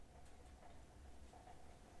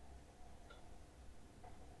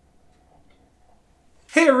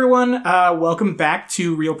Hey everyone, welcome back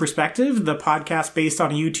to Real Perspective, the podcast based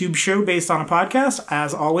on a YouTube show based on a podcast.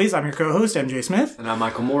 As always, I'm your co-host, MJ Smith. And I'm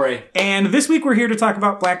Michael Morey. And this week we're here to talk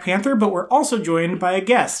about Black Panther, but we're also joined by a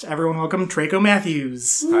guest. Everyone welcome Traco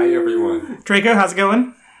Matthews. Hi everyone. Traco, how's it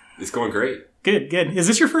going? It's going great. Good. Is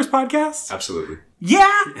this your first podcast? Absolutely.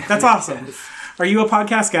 Yeah! That's awesome. Are you a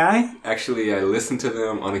podcast guy? Actually, I listen to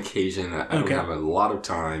them on occasion. I don't have a lot of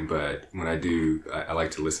time, but when I do, I like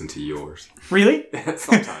to listen to yours. Really?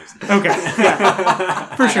 Sometimes. Okay.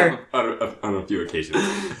 Yeah. For sure. On a few occasions.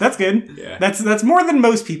 That's good. Yeah. That's more than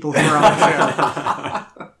most people who are on the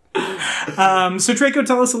show. So Traco,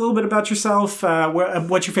 tell us a little bit about yourself.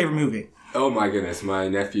 What's your favorite movie? Oh my goodness, my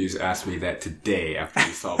nephews asked me that today after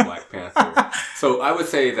we saw Black Panther. So I would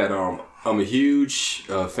say that I'm a huge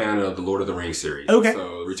fan of the Lord of the Rings series. Okay.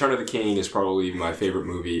 So Return of the King is probably my favorite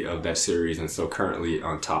movie of that series, and so currently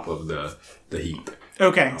on top of the heap.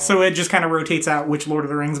 Okay, so it just kind of rotates out which Lord of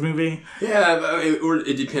the Rings movie? Yeah,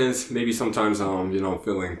 it depends. Maybe sometimes, I'm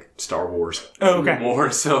feeling Star Wars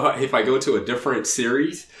more. So if I go to a different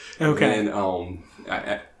series, then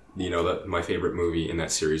my favorite movie in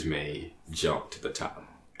that series may jump to the top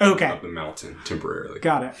of the mountain temporarily.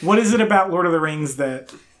 Got it. What is it about Lord of the Rings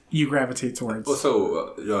that you gravitate towards? Well,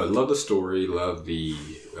 so love the story, love the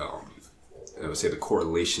I would say the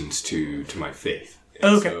correlations to my faith.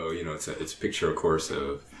 And so it's a picture, of course,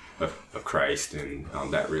 of Christ, and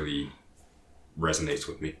that really resonates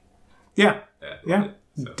with me. Yeah,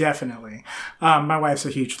 definitely. My wife's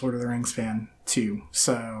a huge Lord of the Rings fan too,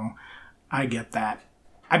 so I get that.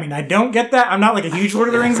 I mean, I don't get that. I'm not like a huge Lord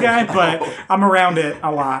of the Rings guy, but I'm around it a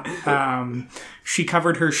lot. She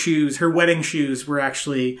covered her shoes. Her wedding shoes were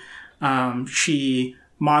actually, she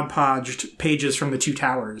Mod Podged pages from the Two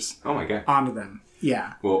Towers. Oh my God. Onto them.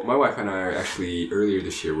 Yeah. Well, my wife and I are actually, earlier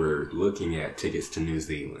this year, were looking at tickets to New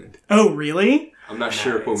Zealand. Oh, really? I'm not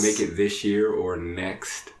sure if we'll make it this year or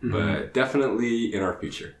next, but definitely in our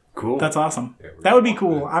future. Cool. That's awesome. Yeah, that would be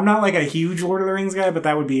cool. I'm not like a huge Lord of the Rings guy, but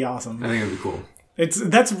that would be awesome. I think it'd be cool.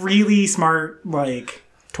 That's really smart, like,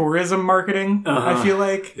 tourism marketing, I feel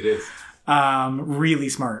like. It is. Really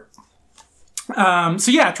smart.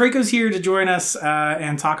 Traco's here to join us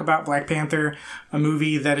and talk about Black Panther, a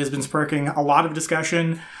movie that has been sparking a lot of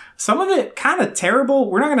discussion. Some of it kind of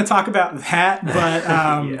terrible. We're not going to talk about that,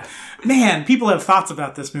 but man, people have thoughts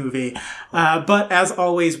about this movie. But as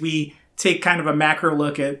always, we take kind of a macro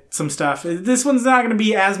look at some stuff. This one's not going to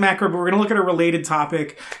be as macro, but we're going to look at a related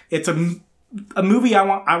topic. It's a movie I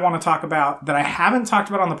want to talk about that I haven't talked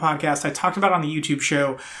about on the podcast. I talked about on the YouTube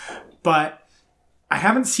show, but I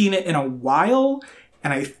haven't seen it in a while,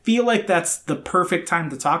 and I feel like that's the perfect time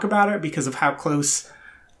to talk about it because of how close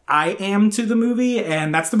I am to the movie,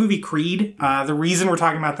 and that's the movie Creed. The reason we're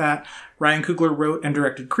talking about that, Ryan Coogler wrote and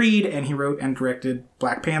directed Creed, and he wrote and directed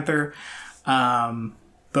Black Panther.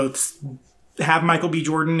 Both have Michael B.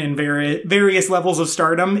 Jordan in various levels of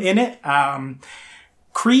stardom in it.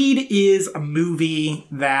 Creed is a movie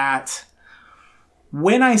that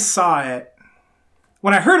when I saw it,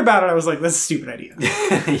 when I heard about it, I was like, that's a stupid idea.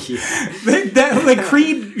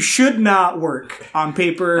 Creed should not work on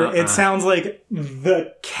paper. It sounds like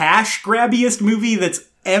the cash grabbiest movie that's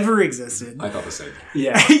ever existed. I thought the same.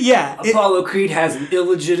 Yeah. Apollo Creed has an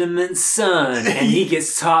illegitimate son, and he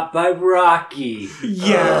gets taught by Rocky.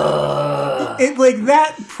 Yeah.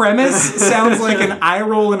 That premise sounds like an eye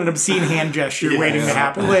roll and an obscene hand gesture waiting to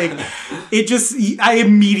happen. I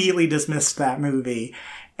immediately dismissed that movie.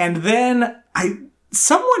 And then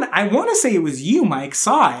someone, I want to say it was you, Mike,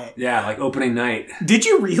 saw it. Yeah, like opening night. Did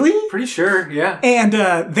you really? Pretty sure, yeah. And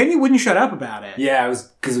then you wouldn't shut up about it. Yeah, it was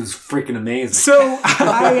because it was freaking amazing. So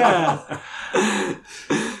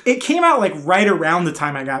it came out like right around the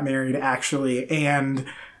time I got married, actually, and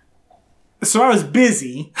so I was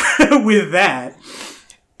busy with that.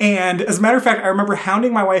 And as a matter of fact, I remember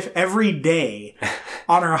hounding my wife every day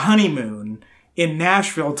on our honeymoon in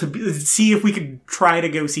Nashville to see if we could try to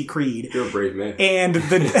go see Creed. You're a brave man. And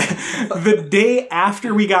the day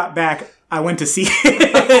after we got back, I went to see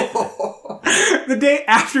it. The day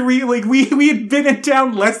after we had been in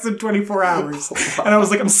town less than 24 hours. And I was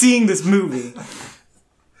like, I'm seeing this movie.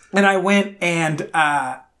 And I went and,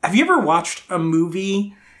 have you ever watched a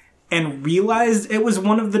movie and realized it was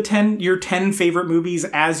one of your 10 favorite movies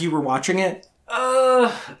as you were watching it?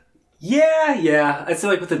 Yeah. I'd say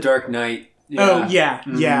like with The Dark Knight. Yeah. Oh, yeah,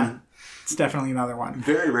 yeah. It's definitely another one.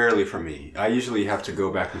 Very rarely for me. I usually have to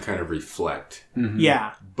go back and kind of reflect. Mm-hmm.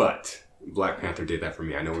 Yeah. But Black Panther did that for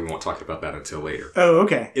me. I know we won't talk about that until later. Oh,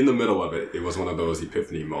 okay. In the middle of it, it was one of those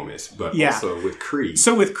epiphany moments. But also with Creed.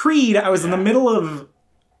 So with Creed, I was in the middle of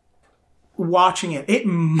watching it, it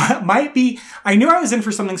might be. I knew I was in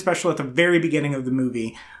for something special at the very beginning of the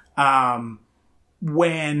movie,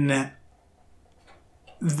 when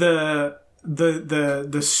the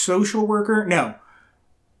social worker. No,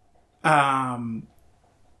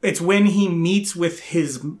 it's when he meets with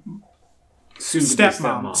his soon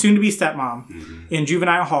to be stepmom in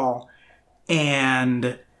juvenile hall,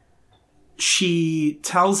 and she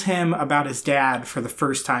tells him about his dad for the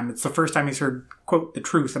first time. It's the first time he's heard, quote, the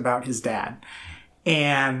truth about his dad.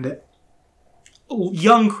 And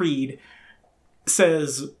young Creed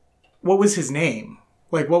says, what was his name?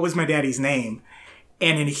 Like, what was my daddy's name?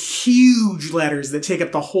 And in huge letters that take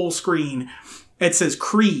up the whole screen, it says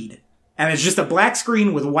Creed. And it's just a black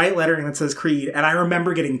screen with white lettering that says Creed. And I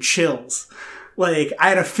remember getting chills. Like, I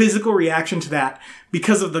had a physical reaction to that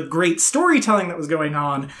because of the great storytelling that was going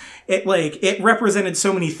on. It represented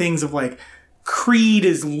so many things of, like, Creed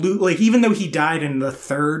is, like, even though he died in the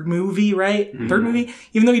third movie, right? Mm-hmm. Third movie?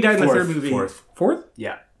 Even though he died in the third movie. Fourth?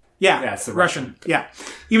 Yeah. Yeah, it's the Russian. Yeah.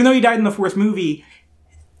 Even though he died in the fourth movie,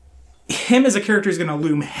 him as a character is going to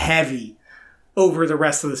loom heavy over the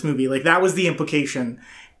rest of this movie. Like, that was the implication.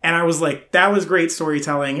 And I was like, that was great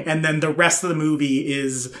storytelling. And then the rest of the movie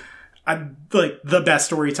is... like the best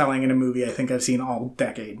storytelling in a movie I think I've seen all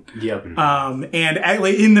decade. Yep. And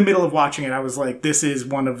in the middle of watching it, I was like, this is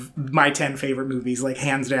one of my 10 favorite movies, like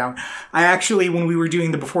hands down. I actually, when we were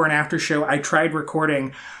doing the before and after show, I tried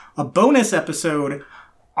recording a bonus episode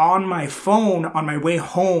on my phone on my way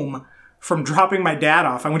home from dropping my dad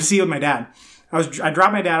off. I went to see it with my dad. I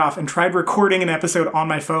dropped my dad off and tried recording an episode on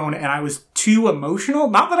my phone, and I was too emotional.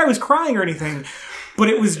 Not that I was crying or anything, but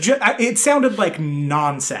it was just, it sounded like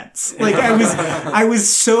nonsense. Like, I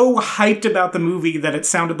was so hyped about the movie that it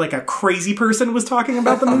sounded like a crazy person was talking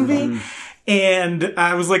about the movie. And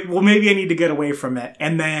I was like, well, maybe I need to get away from it.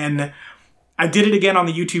 And then I did it again on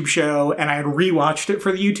the YouTube show, and I had rewatched it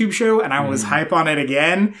for the YouTube show, and I was hype on it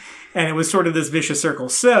again. And it was sort of this vicious circle.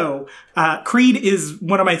 So, Creed is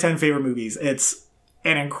one of my 10 favorite movies. It's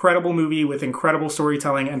an incredible movie with incredible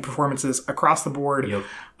storytelling and performances across the board.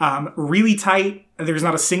 Yep. Really tight. There's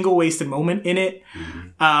not a single wasted moment in it.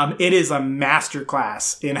 Mm-hmm. It is a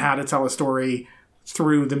masterclass in how to tell a story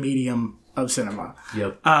through the medium of cinema.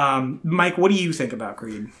 Yep. Mike, what do you think about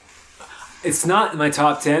Creed? It's not in my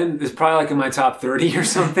top 10. It's probably like in my top 30 or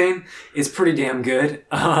something. It's pretty damn good.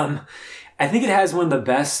 I think it has one of the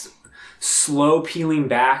best slow peeling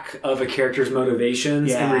back of a character's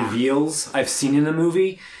motivations and reveals I've seen in a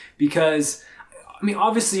movie, because I mean,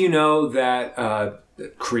 obviously you know that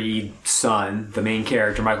Creed's son, the main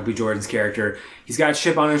character, Michael B. Jordan's character, he's got a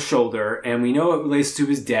chip on his shoulder, and we know it relates to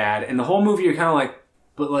his dad, and the whole movie you're kind of like,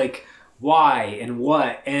 but like, why and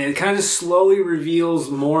what? And it kind of just slowly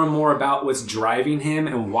reveals more and more about what's driving him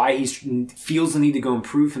and why he feels the need to go and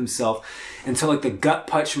prove himself, until like the gut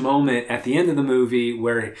punch moment at the end of the movie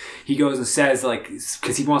where he goes and says, like,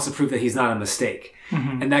 because he wants to prove that he's not a mistake.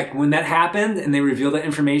 Mm-hmm. And that when that happened and they revealed that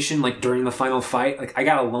information, like during the final fight, like I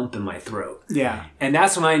got a lump in my throat. Yeah. And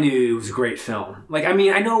that's when I knew it was a great film. Like, I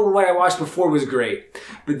mean, I know what I watched before was great,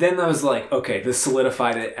 but then I was like, okay, this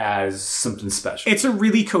solidified it as something special. It's a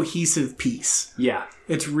really cohesive piece. Yeah.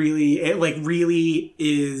 It's really, it like really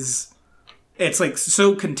is, it's like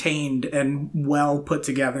so contained and well put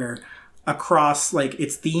together across like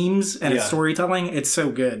its themes and its storytelling. It's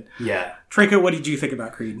so good. Yeah. Treyko, what did you think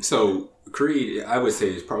about Creed? So Creed, I would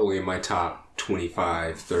say, is probably in my top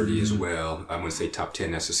 25, 30 as well. I wouldn't say top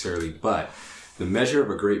 10 necessarily, but the measure of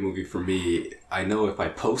a great movie for me, I know if I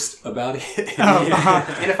post about it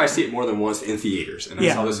and if I see it more than once in theaters, and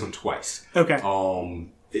I saw this one twice. Okay.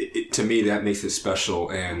 To me, that makes it special,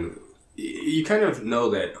 and you kind of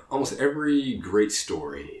know that almost every great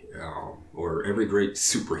story or every great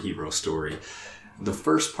superhero story, the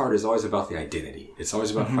first part is always about the identity. It's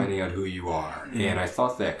always about finding out who you are. Mm-hmm. And I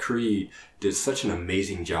thought that Creed did such an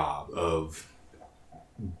amazing job of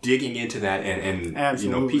digging into that and you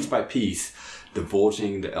know, piece by piece,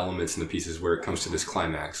 divulging the elements and the pieces where it comes to this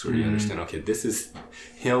climax where you understand, okay, this is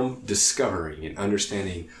him discovering and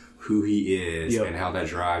understanding who he is and how that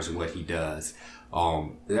drives what he does.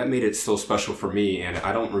 That made it so special for me, and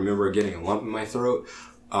I don't remember getting a lump in my throat.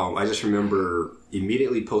 I just remember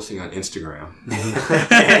immediately posting on Instagram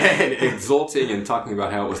and exulting and talking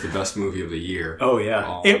about how it was the best movie of the year. Oh,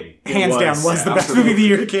 yeah. It hands down was the best movie of the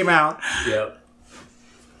year that came out. Yep.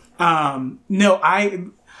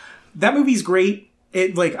 That movie's great.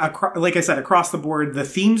 It like I said, across the board, the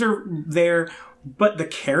themes are there, but the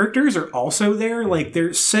characters are also there. Like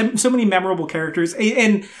there's so many memorable characters,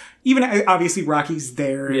 and even obviously Rocky's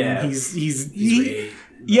there. Yeah, and he's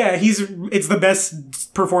Yeah, it's the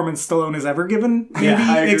best performance Stallone has ever given,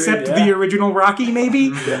 maybe, except the original Rocky,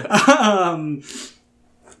 maybe.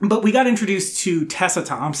 But we got introduced to Tessa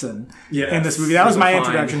Thompson in this movie. That was my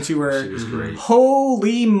introduction to her. She was great.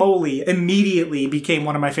 Holy moly. Immediately became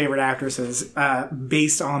one of my favorite actresses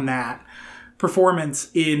based on that performance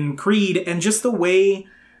in Creed. And just the way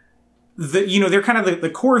that, they're kind of the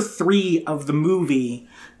core three of the movie.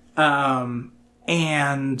 And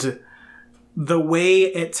the way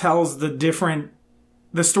it tells the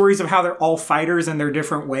stories of how they're all fighters in their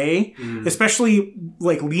different way, especially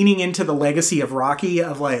like leaning into the legacy of Rocky,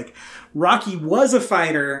 of like Rocky was a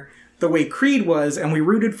fighter the way Creed was, and we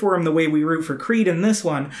rooted for him the way we root for Creed in this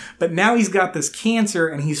one, but now he's got this cancer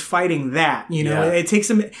and he's fighting that,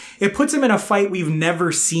 it puts him in a fight we've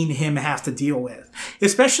never seen him have to deal with,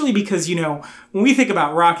 especially because, when we think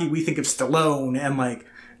about Rocky, we think of Stallone and like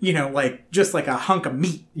just like a hunk of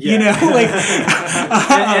meat, and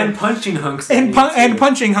punching hunks of meat. And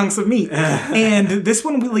punching hunks of meat. And this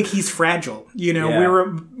one, like, he's fragile.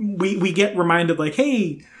 We get reminded, like,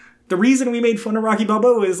 hey, the reason we made fun of Rocky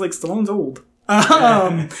Balboa is, like, Stallone's old.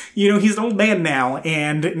 He's an old man now,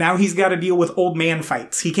 and now he's got to deal with old man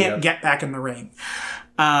fights. He can't get back in the ring.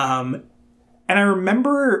 And I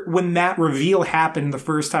remember when that reveal happened the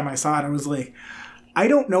first time I saw it, I was like, I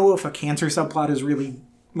don't know if a cancer subplot is really...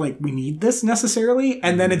 like, we need this necessarily,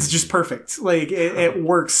 and then it's just perfect. Like, it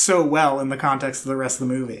works so well in the context of the rest of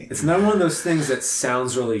the movie. It's not one of those things that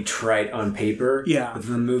sounds really trite on paper, but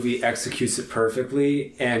the movie executes it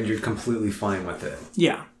perfectly, and you're completely fine with it.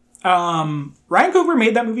 Yeah. Ryan Coogler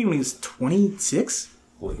made that movie when he was 26?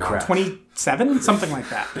 Holy crap. 27? Something like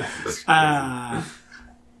that.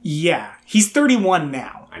 Yeah. He's 31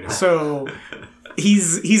 now. I know. So...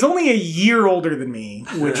 He's only a year older than me,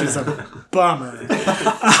 which is a bummer.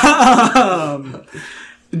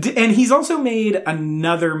 And he's also made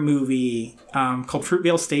another movie called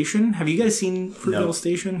Fruitvale Station. Have you guys seen Fruitvale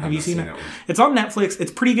Station? Have you seen it? It's on Netflix.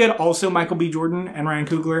 It's pretty good. Also, Michael B. Jordan and Ryan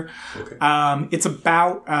Coogler. Okay. It's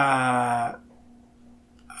about...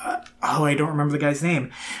 I don't remember the guy's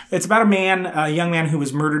name. It's about a young man who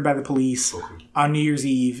was murdered by the police on New Year's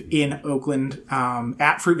Eve in Oakland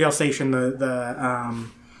at Fruitvale Station. I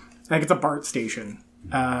think it's a BART station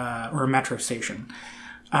or a metro station.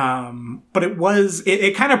 But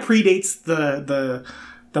it kind of predates the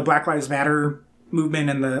Black Lives Matter movement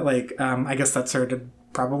and I guess that started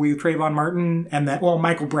probably Trayvon Martin, and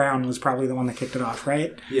Michael Brown was probably the one that kicked it off,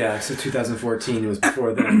 right? Yeah, so 2014 was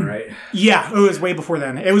before then, right? Yeah, it was way before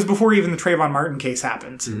then. It was before even the Trayvon Martin case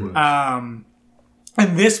happened. Mm-hmm.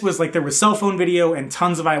 And this was there was cell phone video and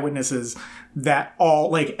tons of eyewitnesses that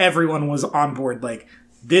everyone was on board.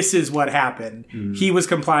 This is what happened. Mm-hmm. He was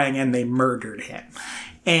complying and they murdered him.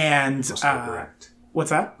 And Oscar Grant. What's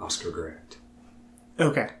that? Oscar Grant.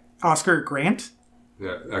 Okay, Oscar Grant.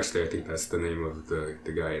 Yeah, actually, I think that's the name of the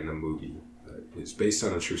guy in the movie. It's based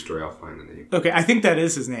on a true story. I'll find the name. Okay, I think that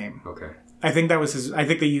is his name. Okay. I think that was his... I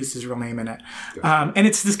think they used his real name in it. And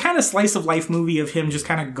it's this kind of slice of life movie of him just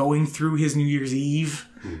kind of going through his New Year's Eve.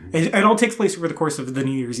 Mm-hmm. It all takes place over the course of the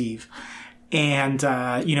New Year's Eve. And,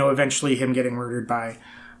 eventually him getting murdered by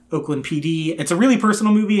Oakland PD. It's a really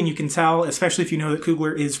personal movie, and you can tell, especially if you know that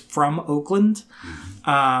Coogler is from Oakland.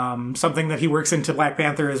 Mm-hmm. Something that he works into Black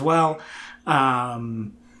Panther as well.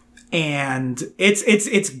 And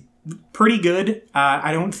it's pretty good.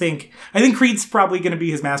 I think Creed's probably going to be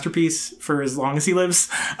his masterpiece for as long as he lives.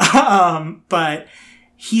 But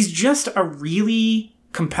he's just a really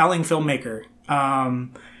compelling filmmaker.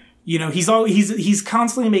 He's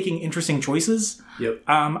constantly making interesting choices. Yep.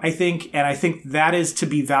 I think that is to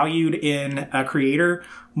be valued in a creator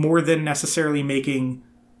more than necessarily making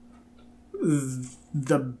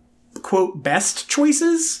the quote best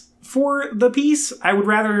choices for the piece. I would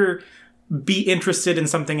rather be interested in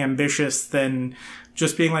something ambitious than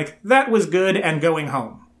just being that was good and going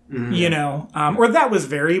home, mm-hmm. Or that was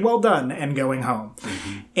very well done and going home.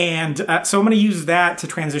 Mm-hmm. And so I'm going to use that to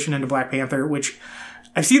transition into Black Panther, which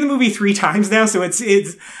I've seen the movie 3 times now. So it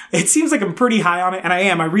seems like I'm pretty high on it. And I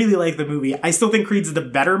am. I really like the movie. I still think Creed's the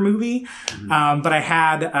better movie. Mm-hmm. But I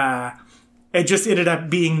had, it just ended up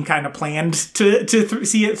being kind of planned to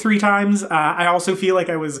see it 3 times. I also feel like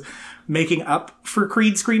I was making up for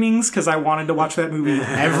Creed screenings because I wanted to watch that movie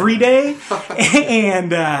every day.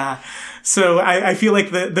 And so I feel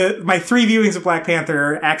like my 3 viewings of Black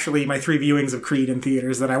Panther are actually my 3 viewings of Creed in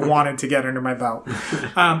theaters that I wanted to get under my belt.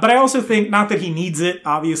 But I also think, not that he needs it,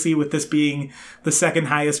 obviously, with this being the 2nd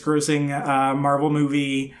highest grossing Marvel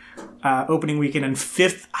movie opening weekend and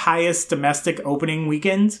 5th highest domestic opening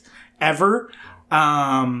weekend ever.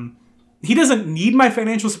 he doesn't need my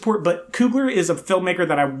financial support, but Coogler is a filmmaker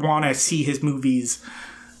that I want to see his movies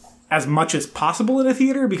as much as possible in a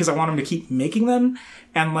theater because I want him to keep making them.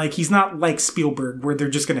 And like, he's not like Spielberg where they're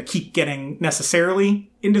just going to keep getting necessarily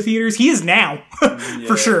into theaters. He is now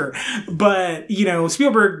for sure. But, you know,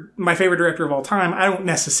 Spielberg, my favorite director of all time, I don't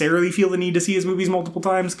necessarily feel the need to see his movies multiple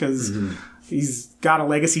times because he's got a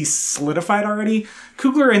legacy solidified already.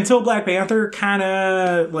 Coogler until Black Panther kind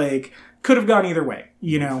of like could have gone either way,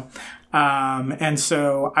 you know? And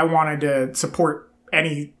so I wanted to support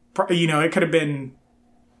any, you know, it could have been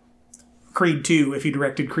Creed 2 if he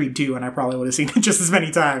directed Creed 2, and I probably would have seen it just as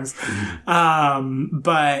many times.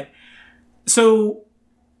 But so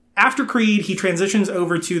after Creed, he transitions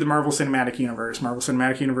over to the Marvel Cinematic Universe. Marvel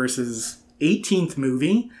Cinematic Universe's 18th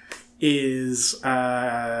movie is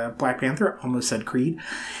Black Panther. I almost said Creed.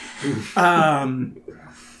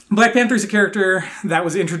 Black Panther is a character that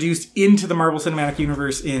was introduced into the Marvel Cinematic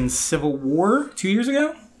Universe in Civil War 2 years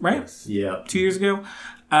ago, right? Yes. Yeah. 2 years ago.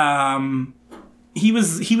 He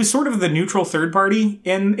was sort of the neutral third party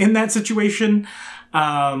in that situation.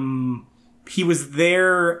 He was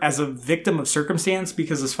there as a victim of circumstance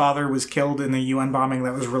because his father was killed in the UN bombing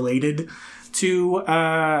that was related to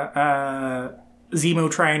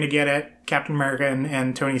Zemo trying to get at Captain America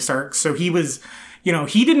and Tony Stark. So he was, you know,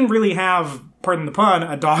 he didn't really have, pardon the pun,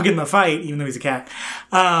 a dog in the fight, even though he's a cat.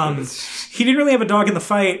 He didn't really have a dog in the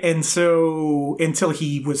fight, and so until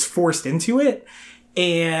he was forced into it.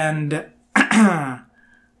 And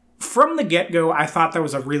from the get-go, I thought that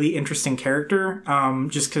was a really interesting character.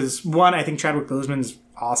 Just because, one, I think Chadwick Boseman's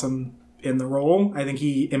awesome in the role. I think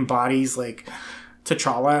he embodies, like,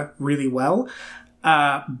 T'Challa really well.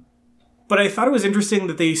 But I thought it was interesting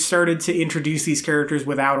that they started to introduce these characters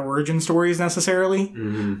without origin stories necessarily.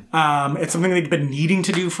 It's something they've been needing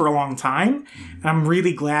to do for a long time. And I'm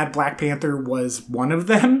really glad Black Panther was one of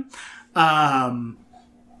them.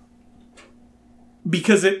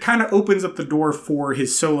 Because it kind of opens up the door for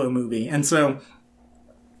his solo movie. And so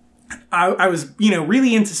I was, you know,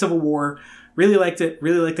 really into Civil War, really liked it,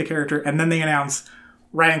 really liked the character. And then they announced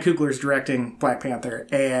Ryan Coogler's directing Black Panther,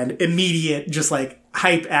 and immediate, just like,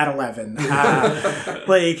 hype at 11.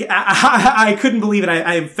 Like, I couldn't believe it.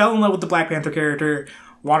 I fell in love with the Black Panther character,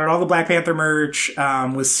 wanted all the Black Panther merch,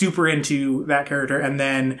 was super into that character, and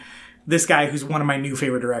then this guy who's one of my new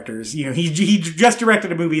favorite directors, you know, he just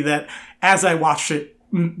directed a movie that, as I watched it,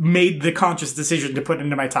 made the conscious decision to put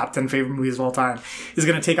into my top 10 favorite movies of all time, is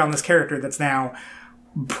going to take on this character that's now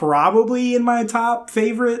probably in my top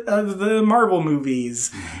favorite of the Marvel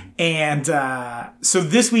movies. And so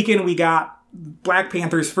this weekend we got Black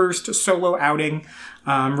Panther's first solo outing,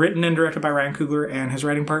 written and directed by Ryan Coogler and his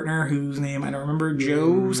writing partner, whose name I don't remember,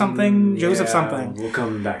 Joseph something. We'll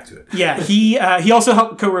come back to it. Yeah, he also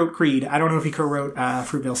helped co-wrote Creed. I don't know if he co-wrote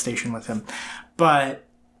Fruitvale Station with him, but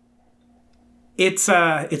it's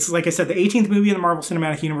like I said, the 18th movie in the Marvel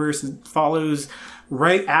Cinematic Universe. It follows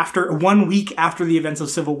right after, 1 week after the events of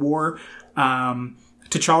Civil War.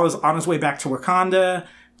 T'Challa's on his way back to Wakanda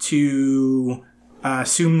to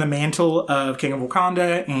assume the mantle of King of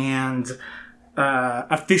Wakanda and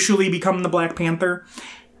officially become the Black Panther.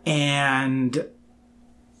 And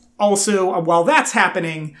also, while that's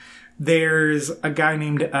happening, there's a guy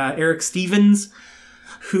named Eric Stevens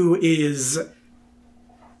who is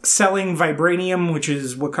selling vibranium, which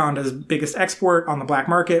is Wakanda's biggest export, on the black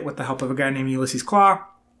market with the help of a guy named Ulysses Klaue.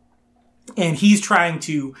 And he's trying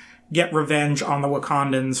to get revenge on the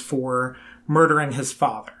Wakandans for murdering his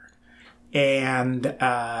father. And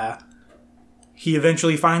he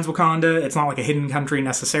eventually finds Wakanda. It's not like a hidden country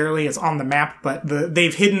necessarily. It's on the map, but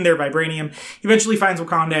they've hidden their vibranium. He eventually finds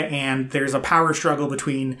Wakanda, and there's a power struggle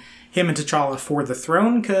between him and T'Challa for the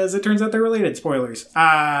throne, because it turns out they're related. Spoilers.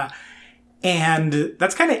 And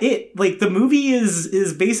that's kind of it. Like, the movie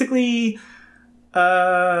is basically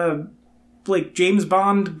like James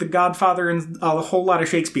Bond, The Godfather, and a whole lot of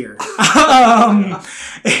Shakespeare.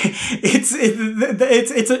 It's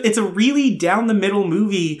a really down the middle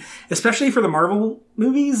movie, especially for the Marvel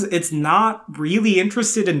movies. It's not really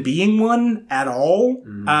interested in being one at all.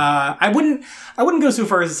 I wouldn't go so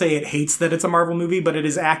far as to say it hates that it's a Marvel movie, but it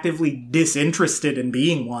is actively disinterested in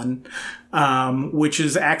being one, which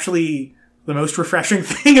is actually the most refreshing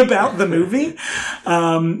thing about the movie.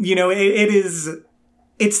 You know,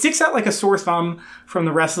 it sticks out like a sore thumb from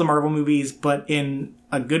the rest of the Marvel movies, but in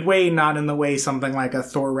a good way, not in the way something like a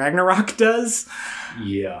Thor Ragnarok does.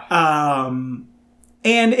 Yeah.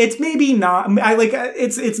 And it's maybe not,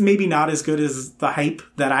 it's maybe not as good as the hype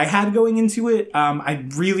that I had going into it. I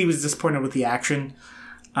really was disappointed with the action.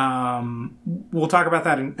 We'll talk about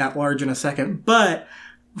that at large in a second. But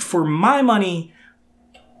for my money,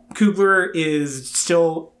 Coogler is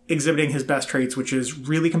still exhibiting his best traits, which is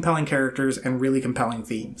really compelling characters and really compelling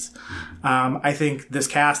themes. I think this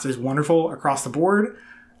cast is wonderful across the board.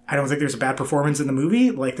 I don't think there's a bad performance in the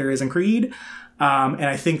movie like there is in Creed. And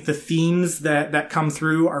I think the themes that come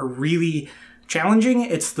through are really challenging.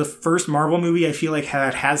 It's the first Marvel movie I feel like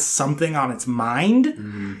that has something on its mind,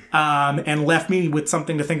 and left me with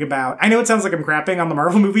something to think about. I know it sounds like I'm crapping on the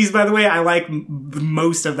Marvel movies, by the way. I like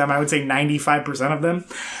most of them. I would say 95% of them.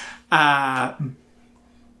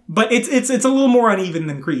 But it's a little more uneven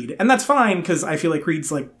than Creed, and that's fine because I feel like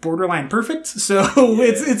Creed's like borderline perfect. So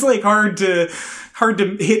it's like hard to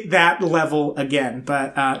hit that level again.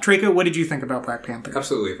 But Treyka, what did you think about Black Panther?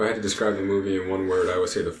 Absolutely. If I had to describe the movie in one word, I would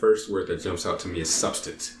say the first word that jumps out to me is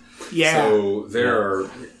substance. Yeah. So there are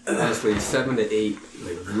honestly 7 to 8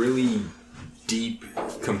 like really deep,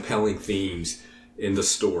 compelling themes in the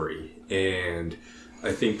story, and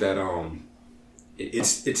I think that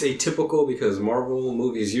it's atypical because Marvel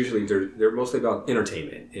movies usually they're mostly about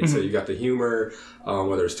entertainment, and so you got the humor,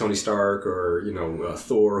 whether it's Tony Stark or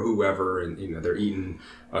Thor, whoever, and they're eating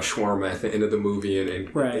a shawarma at the end of the movie,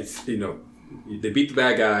 and right. It's they beat the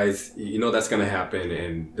bad guys, that's going to happen,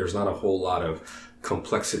 and there's not a whole lot of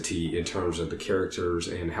complexity in terms of the characters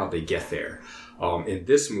and how they get there. In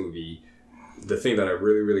this movie, the thing that I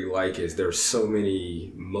really, really like is there's so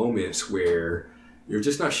many moments where you're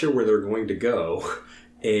just not sure where they're going to go,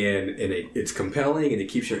 and it's compelling and it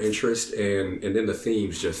keeps your interest, and then the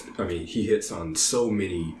themes he hits on so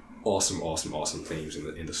many awesome themes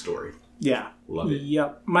in the story. Yeah, love it.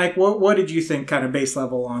 Yep, Mike, what did you think, kind of base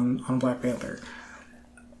level on Black Panther?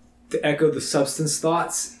 To echo the substance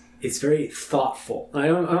thoughts, it's very thoughtful. I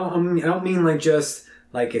don't mean like just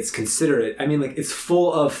like it's considerate. I mean like it's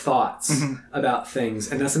full of thoughts about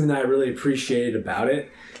things, and that's something that I really appreciated about it.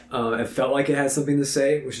 It felt like it had something to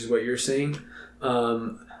say, which is what you're saying.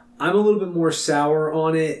 I'm a little bit more sour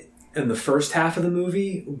on it in the first half of the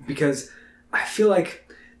movie because I feel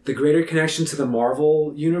like the greater connection to the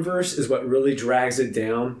Marvel universe is what really drags it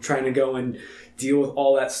down, trying to go and deal with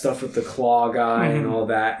all that stuff with the Claw guy and all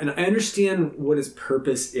that. And I understand what his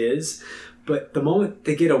purpose is, but the moment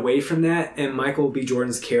they get away from that and Michael B.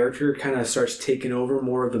 Jordan's character kind of starts taking over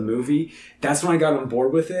more of the movie, that's when I got on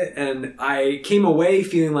board with it. And I came away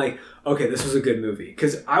feeling like, okay, this was a good movie.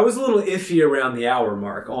 Because I was a little iffy around the hour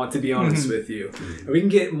mark, to be honest with you. And we can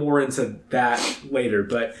get more into that later,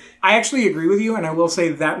 but I actually agree with you, and I will say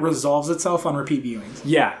that resolves itself on repeat viewings.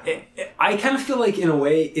 Yeah. I kind of feel like, in a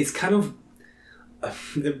way, it's kind of...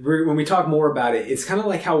 when we talk more about it, it's kind of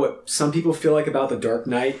like how what some people feel like about The Dark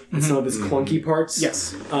Knight and some of its clunky parts.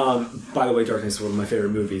 Yes. By the way, Dark Knight is one of my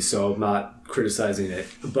favorite movies, so I'm not criticizing it.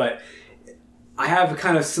 But I have a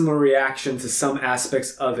kind of similar reaction to some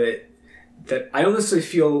aspects of it that I don't necessarily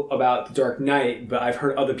feel about The Dark Knight, but I've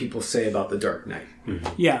heard other people say about The Dark Knight.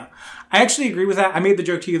 Yeah. I actually agree with that. I made the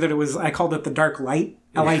joke to you that I called it The Dark Light,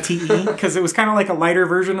 L-I-T-E, because it was kind of like a lighter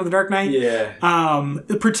version of The Dark Knight. Yeah.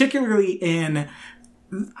 Particularly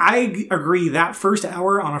I agree, that first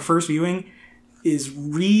hour on a first viewing is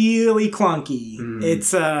really clunky.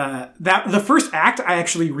 It's the first act I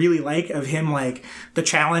actually really like, of him, like the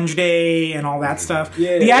challenge day and all that stuff.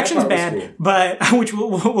 Yeah, the action's bad, cool. but which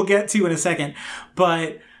we'll get to in a second.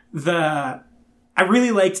 But I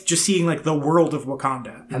really liked just seeing like the world of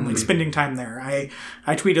Wakanda and like spending time there. I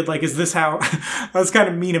tweeted like, is this how I was kind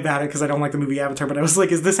of mean about it because I don't like the movie Avatar, but I was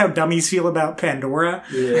like, is this how dummies feel about Pandora?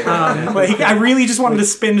 Yeah. Like I really just wanted to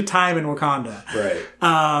spend time in Wakanda.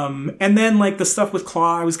 Right. And then like the stuff with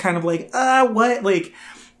Claw, I was kind of like, what? Like,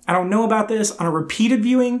 I don't know about this. On a repeated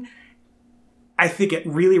viewing, I think it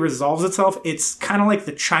really resolves itself. It's kind of like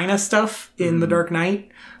the China stuff in The Dark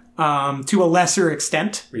Knight, to a lesser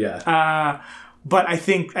extent. Yeah. But I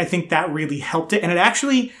think that really helped it, and it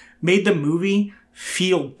actually made the movie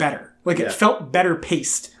feel better. Like it felt better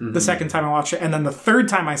paced the second time I watched it, and then the third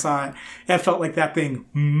time I saw it, it felt like that thing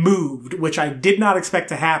moved, which I did not expect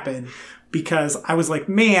to happen because I was like,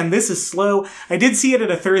 man, this is slow. I did see it at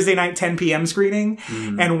a Thursday night 10 p.m. screening,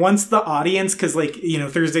 and once the audience, because like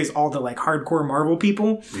Thursday's all the like hardcore Marvel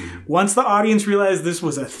people, once the audience realized this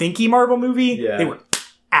was a thinky Marvel movie, they were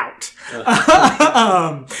out.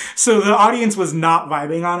 So the audience was not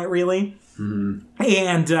vibing on it really.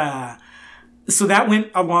 And so that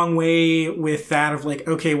went a long way with that of like,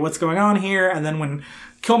 okay, what's going on here? And then when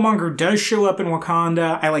Killmonger does show up in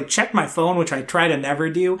Wakanda, I like checked my phone, which I try to never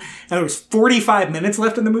do, and there was 45 minutes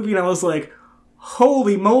left in the movie, and I was like,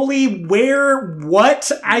 holy moly,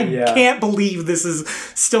 what? I can't believe this is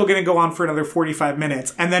still going to go on for another 45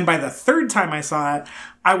 minutes. And then by the third time I saw it,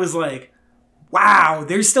 I was like, wow,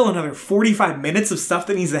 there's still another 45 minutes of stuff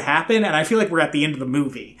that needs to happen, and I feel like we're at the end of the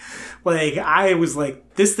movie. Like, I was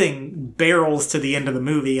like, this thing barrels to the end of the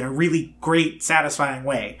movie in a really great, satisfying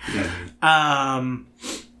way.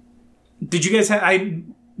 Did you guys have...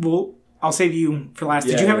 I'll save you for last.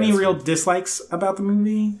 Did you have any real dislikes about the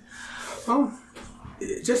movie? Oh,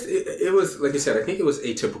 it was, like you said, I think it was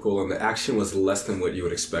atypical, and the action was less than what you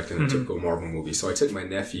would expect in a typical Marvel movie. So I took my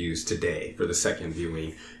nephews today for the second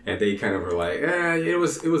viewing, and they kind of were like, it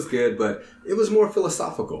was good, but it was more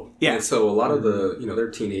philosophical. Yeah. And so a lot of the,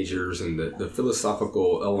 they're teenagers, and the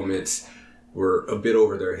philosophical elements were a bit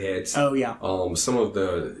over their heads. Oh, yeah. Some of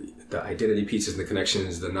the identity pieces and the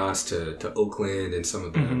connections, the nods to Oakland, and some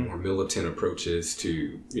of the more militant approaches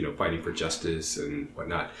to, fighting for justice and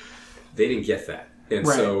whatnot, they didn't get that. And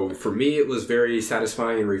so for me, it was very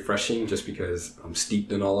satisfying and refreshing just because I'm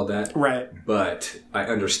steeped in all of that. Right. But I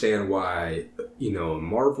understand why, a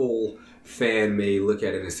Marvel fan may look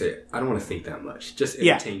at it and say, I don't want to think that much. Just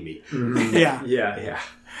entertain me. Mm-hmm. Yeah. Yeah.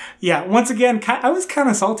 Yeah. Once again, I was kind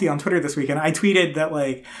of salty on Twitter this weekend. I tweeted that,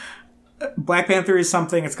 like, Black Panther is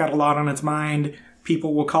something, it's got a lot on its mind.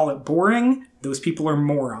 People will call it boring. Those people are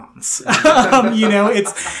morons. It's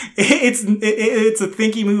a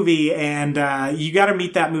thinky movie, and you got to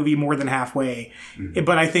meet that movie more than halfway. Mm-hmm.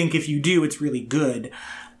 But I think if you do, it's really good.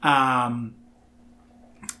 I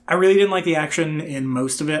really didn't like the action in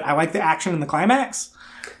most of it. I like the action in the climax.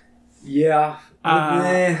 Yeah,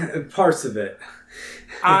 parts of it.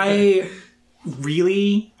 I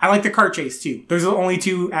like the car chase too. There's only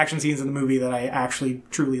 2 action scenes in the movie that I actually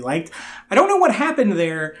truly liked. I don't know what happened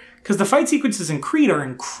there, because the fight sequences in Creed are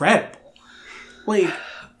incredible. Like,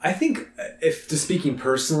 I think, speaking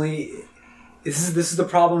personally, this is the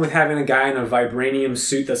problem with having a guy in a vibranium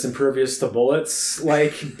suit that's impervious to bullets,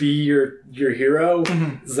 like, be your hero.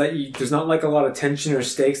 Mm-hmm. Is that there's not like a lot of tension or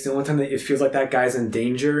stakes. The only time that it feels like that guy's in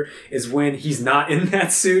danger is when he's not in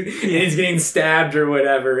that suit and he's getting stabbed or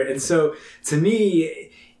whatever. And so, to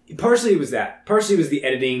me, partially it was that. Partially it was the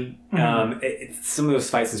editing. Mm-hmm. Some of those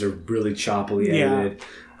fight scenes are really choppily edited.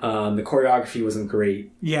 The choreography wasn't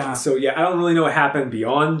great. Yeah. So, I don't really know what happened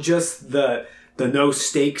beyond just the no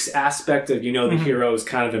stakes aspect of, the hero is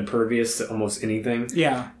kind of impervious to almost anything.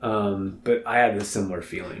 Yeah. But I had a similar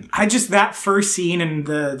feeling. That first scene in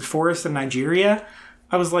the forest in Nigeria,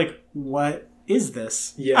 I was like, what is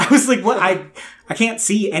this? Yeah. I was like, what? I can't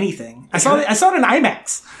see anything. I saw it in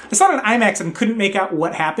IMAX. And couldn't make out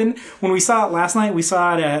what happened. When we saw it last night, we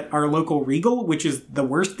saw it at our local Regal, which is the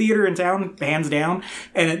worst theater in town, hands down.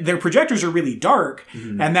 And their projectors are really dark.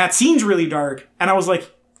 Mm-hmm. And that scene's really dark. And I was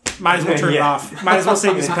like, might as well turn it off. Might as well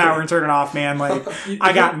save you some power and turn it off, man. Like,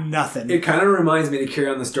 I got nothing. It kind of reminds me, to carry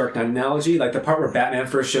on this Dark Knight analogy, like the part where Batman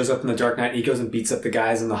first shows up in the Dark Knight, he goes and beats up the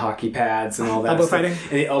guys in the hockey pads and all that elbow stuff. Fighting.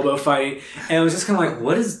 And the elbow fighting. And I was just kind of like,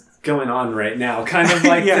 what is going on right now? Kind of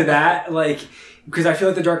like to that. Like, because I feel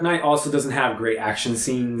like the Dark Knight also doesn't have great action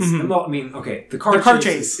scenes. Mm-hmm. Well, I mean, okay, the car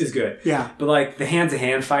chase is good. Yeah. But like the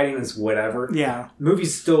hand-to-hand fighting is whatever. Yeah. The movie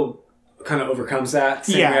still kind of overcomes that.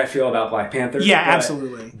 Same way I feel about Black Panther. Yeah,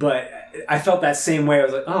 absolutely. But I felt that same way. I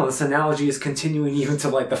was like, oh, this analogy is continuing even to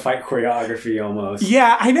like the fight choreography almost.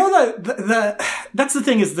 Yeah, I know that that's the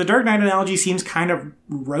thing, is the Dark Knight analogy seems kind of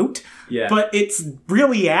rote. Yeah. But it's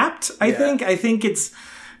really apt, I think. I think it's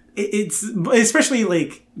especially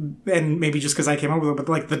like, and maybe just because I came up with it, but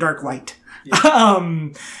like the Dark Light. Yeah.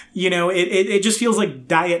 It just feels like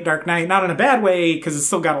Diet Dark Knight, not in a bad way, because it's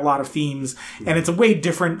still got a lot of themes, and it's a way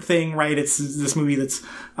different thing, right? It's this movie that's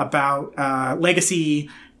about legacy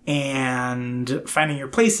and finding your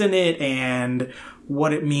place in it and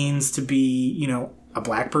what it means to be, a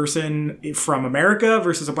black person from America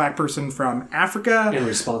versus a black person from Africa, and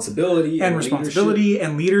responsibility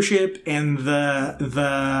and leadership and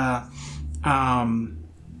the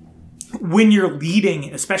when you're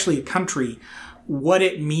leading, especially a country, what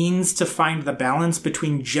it means to find the balance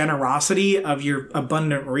between generosity of your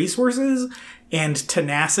abundant resources and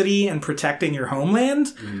tenacity and protecting your homeland.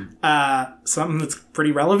 Something that's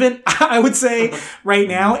pretty relevant, I would say, right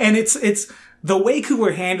now. And it's the way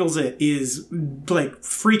Coogler handles it is like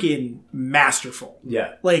freaking masterful.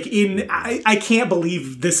 Yeah. Like I can't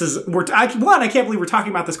believe this is, I can't believe we're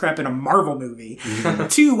talking about this crap in a Marvel movie.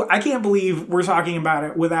 2, I can't believe we're talking about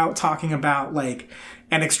it without talking about like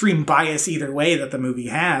an extreme bias either way that the movie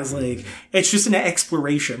has. Like, it's just an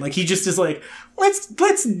exploration. Like, he just is like, let's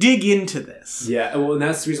dig into this. Yeah. Well, and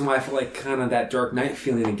that's the reason why I feel like kind of that Dark Knight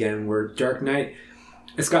feeling again, where Dark Knight,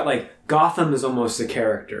 it's got like Gotham is almost a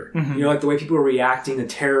character. You know, like the way people are reacting to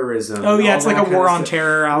terrorism. Oh yeah, it's like a war on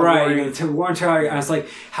terror allegory. Right, to war on terror. And it's like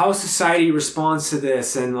how society responds to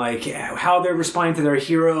this, and like how they're responding to their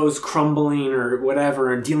heroes crumbling or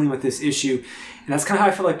whatever, and dealing with this issue. And that's kind of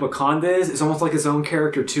how I feel like Wakanda is. It's almost like its own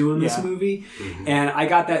character too in this movie. And I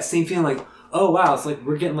got that same feeling like, oh wow, it's like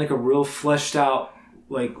we're getting like a real fleshed out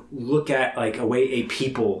like look at like a way a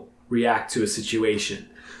people react to a situation.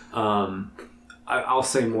 I'll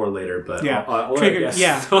say more later, but I'll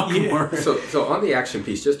talk more. So on the action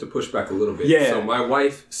piece, just to push back a little bit. So my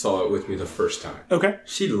wife saw it with me the first time. Okay.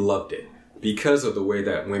 She loved it because of the way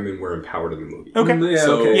that women were empowered in the movie. Okay.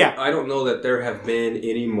 I don't know that there have been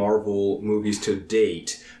any Marvel movies to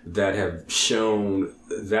date that have shown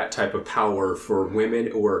that type of power for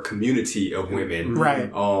women or a community of women.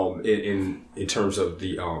 Right. In terms of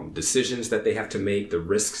the decisions that they have to make, the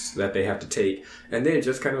risks that they have to take, and then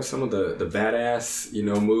just kind of some of the badass,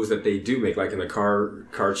 moves that they do make, like in the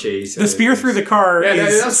car chase. The spear through the car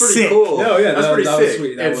is that's pretty sick. cool. No, yeah, that's pretty sick.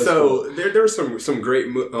 Sweet. And so cool. There's some great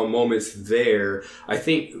moments there. I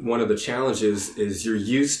think one of the challenges is you're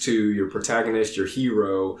used to your protagonist, your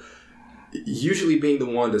hero, usually being the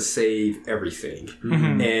one to save everything.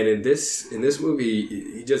 And in this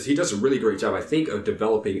movie, he does a really great job, I think, of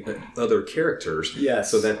developing other characters,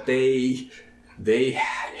 so that they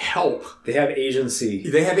help. They have agency.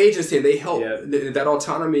 They have agency, and they help. That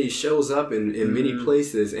autonomy shows up in many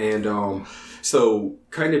places, and so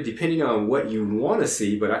kind of depending on what you want to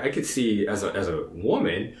see. But I could see as a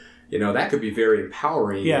woman, that could be very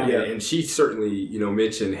empowering. And she certainly,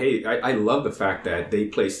 mentioned, hey, I love the fact that they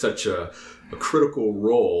play such a critical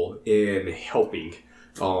role in helping,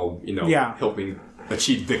 helping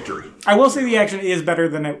achieve victory. I will say the action is better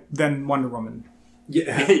than Wonder Woman.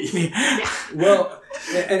 Well,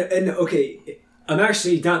 and okay, I'm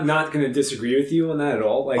actually not going to disagree with you on that at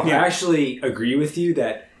all. Like, I actually agree with you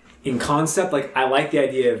that in concept, like, I like the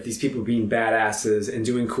idea of these people being badasses and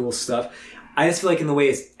doing cool stuff. I just feel like in the way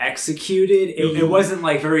it's executed, it wasn't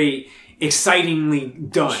like very excitingly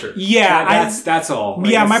done. Sure. That's all.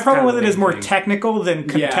 Like, my problem with it is more technical than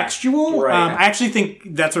contextual. Right. I actually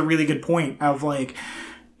think that's a really good point of like,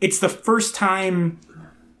 it's the first time,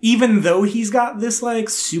 even though he's got this like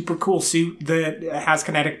super cool suit that has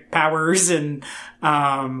kinetic powers and,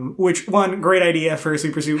 which one great idea for a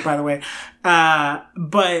super suit, by the way.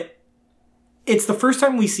 But it's the first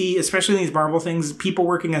time we see, especially in these Marvel things, people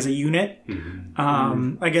working as a unit.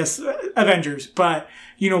 I guess Avengers, but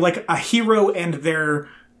like a hero and their,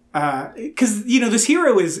 because this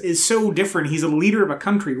hero is so different. He's a leader of a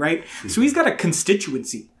country, right? So he's got a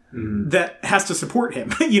constituency that has to support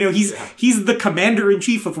him. He's the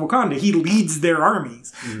commander-in-chief of Wakanda. He leads their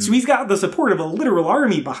armies. So he's got the support of a literal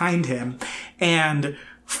army behind him. And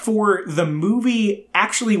for the movie,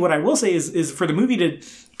 actually, what I will say is for the movie to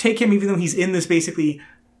take him, even though he's in this basically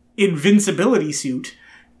invincibility suit,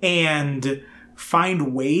 and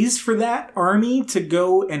find ways for that army to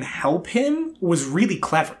go and help him was really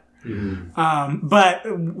clever. But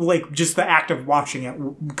like just the act of watching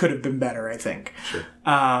it could have been better, I think. Sure.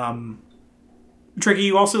 Tricky,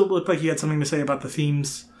 you also looked like you had something to say about the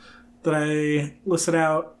themes that I listed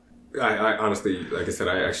out. I honestly, like I said,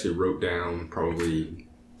 I actually wrote down probably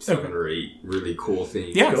 7 or 8 really cool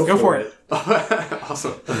things. Yeah, go for it.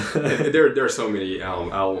 Awesome. There are so many.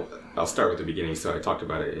 I'll start with the beginning. So I talked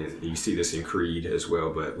about it, and you see this in Creed as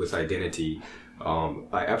well. But with Identity,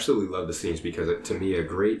 I absolutely love the scenes because to me, a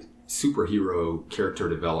great superhero character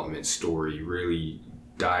development story really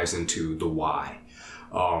dives into the why.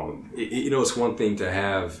 It's one thing to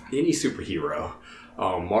have any superhero,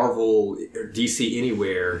 Marvel, DC,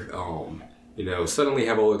 anywhere, suddenly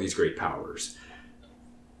have all of these great powers.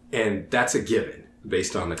 And that's a given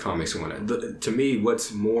based on the comics and whatnot. To me,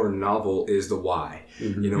 what's more novel is the why.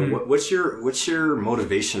 What's your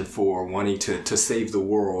motivation for wanting to save the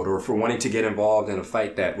world, or for wanting to get involved in a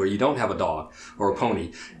fight where you don't have a dog or a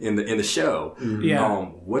pony in the show?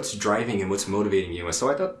 What's driving and what's motivating you? And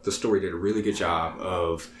so I thought the story did a really good job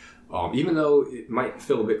of, even though it might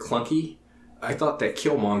feel a bit clunky, I thought that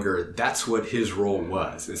Killmonger, that's what his role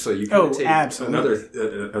was. And so you can take absolutely.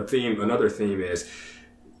 Another theme is,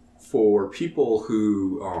 for people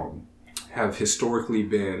who have historically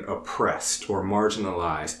been oppressed or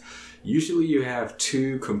marginalized, usually you have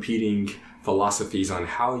 2 competing philosophies on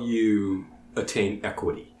how you attain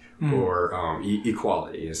equity or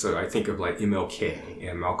equality. And so I think of like MLK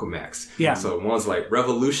and Malcolm X. Yeah. So one's like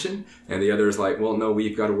revolution, and the other is like, well, no,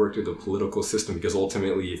 we've got to work through the political system, because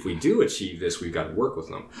ultimately if we do achieve this, we've got to work with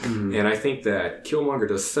them. And I think that Killmonger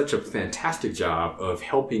does such a fantastic job of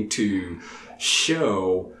helping to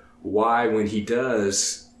show why when he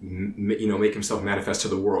does, make himself manifest to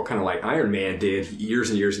the world, kind of like Iron Man did years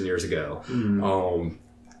and years and years ago,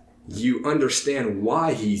 you understand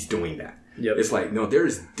why he's doing that. Yep. It's like, no, there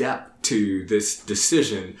is depth to this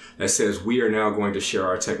decision that says we are now going to share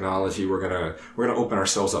our technology. We're gonna open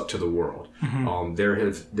ourselves up to the world. Mm-hmm.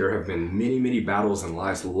 There have been many battles and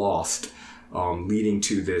lives lost, leading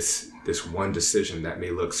to this one decision that may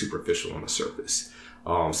look superficial on the surface.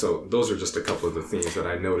 So those are just a couple of the things that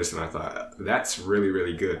I noticed, and I thought that's really,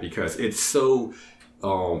 really good because it's so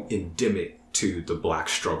endemic to the Black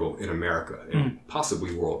struggle in America and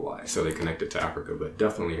possibly worldwide. So they connect it to Africa, but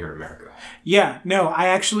definitely here in America. Yeah, no,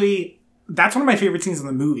 that's one of my favorite scenes in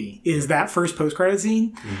the movie is that first post-credit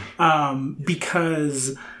scene.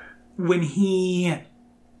 Because when he's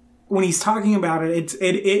talking about it,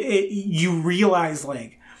 you realize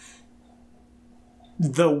like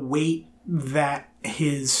the weight that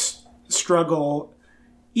his struggle,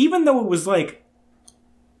 even though it was like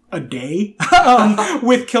a day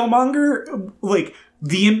with Killmonger, like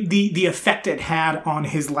the effect it had on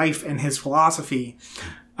his life and his philosophy.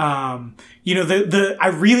 I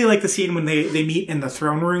really like the scene when they meet in the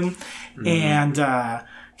throne room, and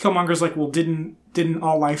Killmonger's like, well, didn't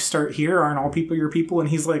all life start here? Aren't all people your people? And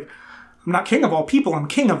he's like, I'm not king of all people. I'm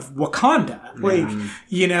king of Wakanda. Like,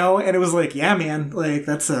 and it was like, yeah, man, like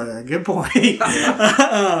that's a good point.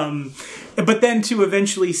 But then to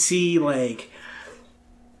eventually see like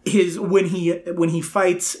when he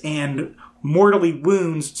fights and mortally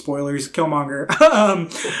wounds, spoilers, Killmonger,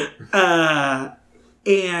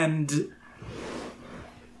 and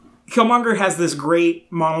Killmonger has this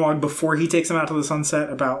great monologue before he takes him out to the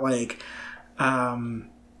sunset about like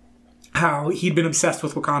how he'd been obsessed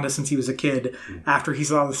with Wakanda since he was a kid after he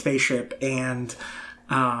saw the spaceship, and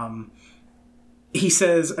he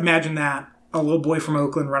says, imagine that, a little boy from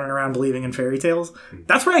Oakland running around believing in fairy tales.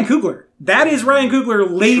 That's Ryan Coogler. That is Ryan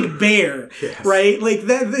Coogler laid bare, yes. Right? Like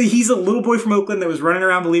that, he's a little boy from Oakland that was running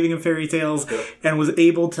around believing in fairy tales and was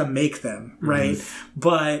able to make them, right?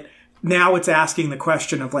 But now it's asking the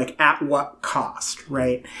question of like, at what cost,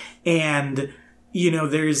 right? And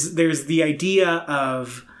there's the idea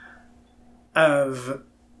of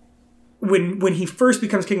when he first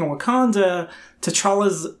becomes king of Wakanda,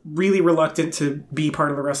 T'Challa's really reluctant to be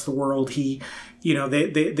part of the rest of the world.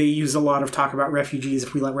 They use a lot of talk about refugees.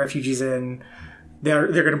 If we let refugees in, they're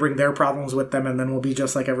going to bring their problems with them, and then we'll be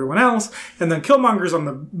just like everyone else. And then Killmonger's on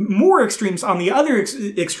the more extremes, on the other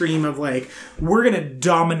extreme of like, we're going to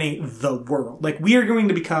dominate the world. Like, we are going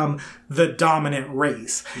to become the dominant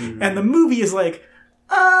race. And the movie is like,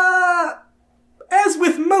 as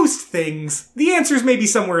with most things, the answers may be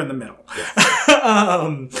somewhere in the middle.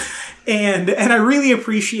 And I really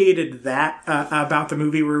appreciated that about the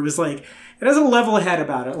movie, where it was like, it has a level head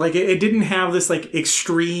about it. Like, it didn't have this like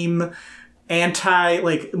extreme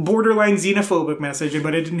like borderline xenophobic message,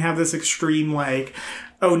 but it didn't have this extreme like,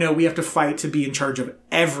 oh no, we have to fight to be in charge of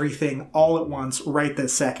everything all at once right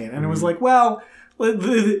this second. And it was like, well,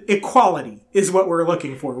 the equality is what we're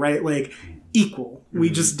looking for, right? Like, equal. We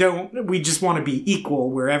just want to be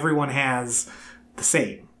equal where everyone has the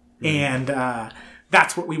same. And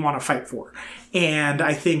that's what we want to fight for. And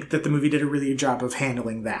I think that the movie did a really good job of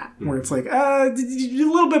handling that, where it's like, a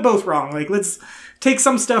little bit both wrong. Like, let's take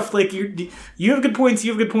some stuff, like, you have good points,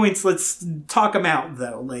 let's talk them out,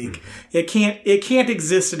 though. Like, it can't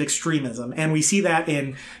exist in extremism. And we see that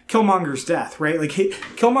in Killmonger's death, right? Like,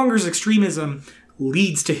 Killmonger's extremism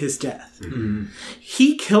leads to his death.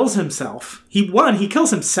 He kills himself. He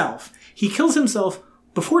kills himself. He kills himself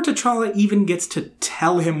before T'Challa even gets to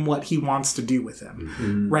tell him what he wants to do with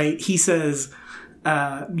him. Right? He says,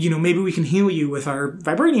 maybe we can heal you with our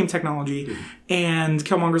vibranium technology. And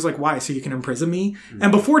Killmonger's like, why? So you can imprison me?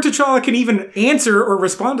 And before T'Challa can even answer or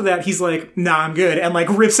respond to that, he's like, nah, I'm good. And like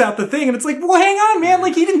rips out the thing. And it's like, well, hang on, man.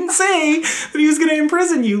 Like, he didn't say that he was going to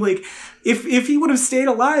imprison you. Like, if he would have stayed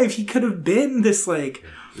alive, he could have been this like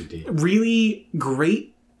really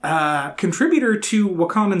great contributor to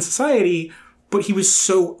Wakandan society, but he was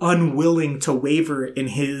so unwilling to waver in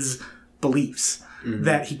his beliefs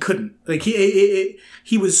that he couldn't. Like,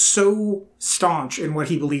 he was so staunch in what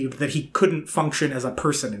he believed that he couldn't function as a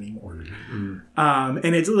person anymore.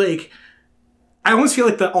 And it's like, I almost feel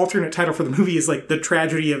like the alternate title for the movie is like The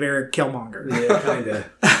Tragedy of Eric Killmonger. Yeah, kind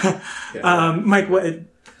of. Mike,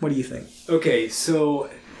 what do you think? Okay, so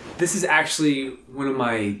this is actually one of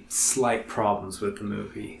my slight problems with the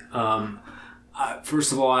movie.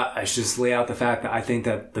 First of all, I should just lay out the fact that I think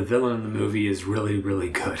that the villain in the movie is really, really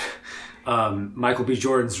good. Michael B.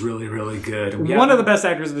 Jordan's really, really good. One of the best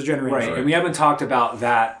actors of the generation. Right, and we haven't talked about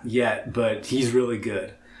that yet, but he's really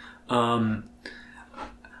good.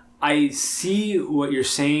 I see what you're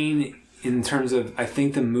saying in terms of, I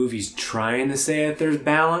think the movie's trying to say that there's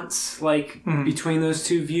balance, like, between those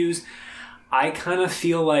two views. I kind of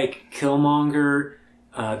feel like Killmonger,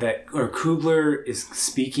 Coogler is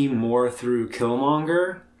speaking more through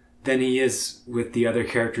Killmonger than he is with the other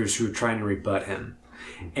characters who are trying to rebut him.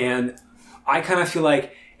 And I kind of feel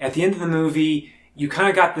like at the end of the movie, you kind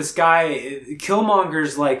of got this guy,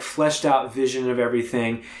 Killmonger's like fleshed out vision of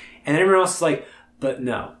everything, and everyone else is like, but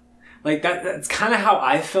no. Like that's kind of how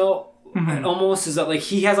I felt. Almost is that like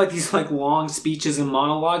he has like these like long speeches and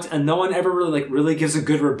monologues, and no one ever really gives a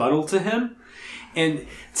good rebuttal to him. And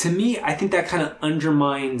to me, I think that kind of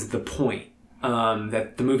undermines the point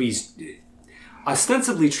that the movie's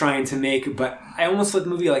ostensibly trying to make. But I almost feel like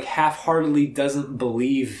the movie like half-heartedly doesn't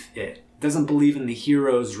believe in the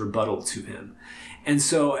hero's rebuttal to him, and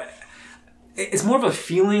so it's more of a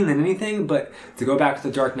feeling than anything. But to go back to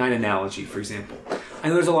the Dark Knight analogy, for example, I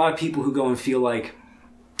know there's a lot of people who go and feel like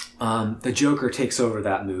the Joker takes over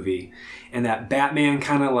that movie, and that Batman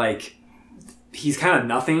kind of like he's kind of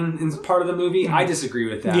nothing in part of the movie. I disagree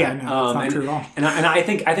with that. Yeah, no, that's not true at all. And I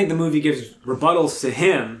think the movie gives rebuttals to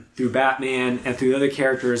him through Batman and through other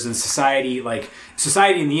characters, and society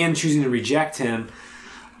in the end choosing to reject him.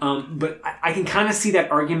 But I can kind of see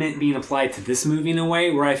that argument being applied to this movie in a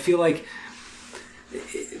way where I feel like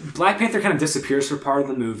Black Panther kind of disappears for part of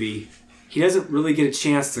the movie. He doesn't really get a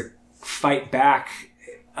chance to fight back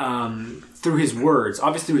through his words.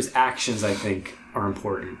 Obviously, his actions, I think, are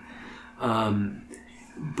important.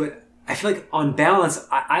 But I feel like on balance,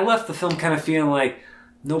 I left the film kind of feeling like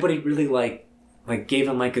nobody really like gave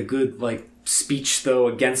him like a good like speech though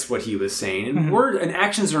against what he was saying. And word and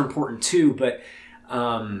actions are important too, but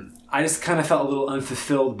I just kind of felt a little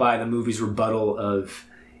unfulfilled by the movie's rebuttal of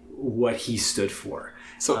what he stood for.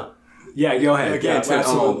 So yeah, go ahead. Again,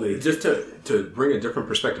 absolutely. Just to bring a different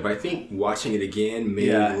perspective, I think watching it again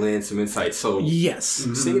may lend some insight. So yes,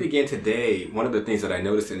 seeing it again today, one of the things that I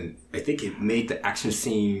noticed, and I think it made the action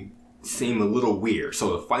scene seem a little weird.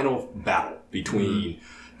 So the final battle between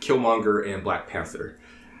Killmonger and Black Panther,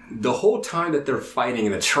 the whole time that they're fighting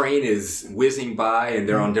and the train is whizzing by and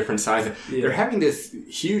they're on different sides, they're having this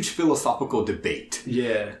huge philosophical debate.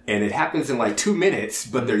 Yeah. And it happens in like 2 minutes,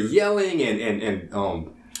 but they're yelling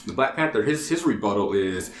and the Black Panther, his rebuttal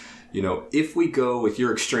is, if we go with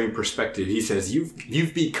your extreme perspective, he says,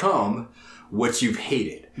 you've become what you've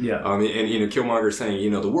hated. Yeah. And Killmonger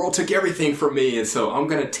saying, the world took everything from me, and so I'm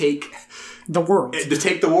going to take the world. To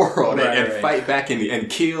take the world and fight back and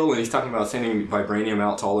kill. And he's talking about sending vibranium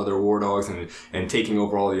out to all other war dogs and taking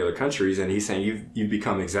over all the other countries. And he's saying you've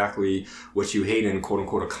become exactly what you hate and quote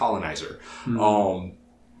unquote a colonizer.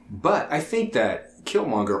 But I think that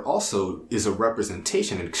Killmonger also is a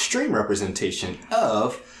representation, an extreme representation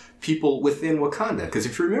of people within Wakanda. Because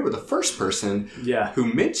if you remember, the first person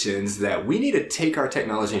who mentions that we need to take our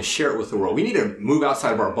technology and share it with the world, we need to move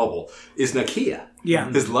outside of our bubble, is Nakia.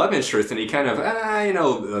 Yeah. His love interest, and he kind of,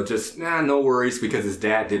 no worries because his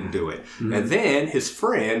dad didn't do it. And then his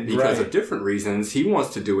friend, because of different reasons, he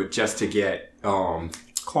wants to do it just to get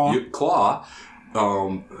Claw.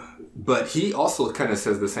 But he also kind of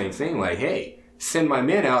says the same thing, like, hey, send my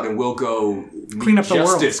men out and we'll go clean up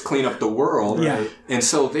the world. Yeah. And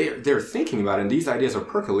so they're thinking about it, and these ideas are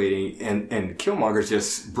percolating, and Killmonger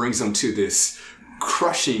just brings them to this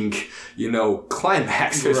crushing,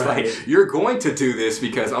 climax. It's like, you're going to do this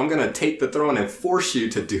because I'm going to take the throne and force you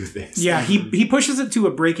to do this. Yeah, he pushes it to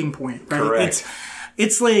a breaking point, right? Correct.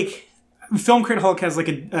 It's like Film Crit Hulk has like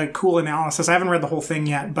a cool analysis. I haven't read the whole thing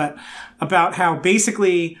yet, but about how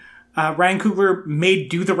basically Ryan Coogler made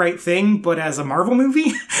Do the Right Thing, but as a Marvel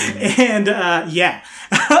movie. And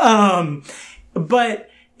but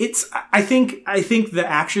I think the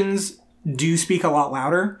actions do speak a lot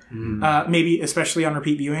louder, maybe especially on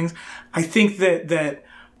repeat viewings. I think that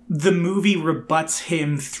the movie rebuts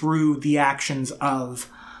him through the actions of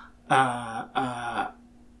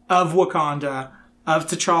Wakanda, of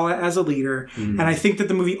T'Challa as a leader. And I think that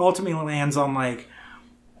the movie ultimately lands on like,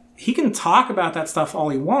 he can talk about that stuff all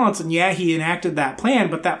he wants, and he enacted that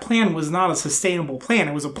plan, but that plan was not a sustainable plan.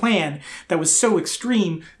 It was a plan that was so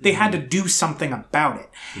extreme, they had to do something about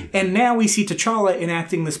it. And now we see T'Challa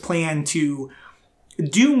enacting this plan to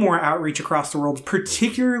do more outreach across the world,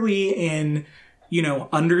 particularly in,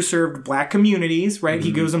 underserved Black communities, right?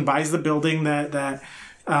 He goes and buys the building that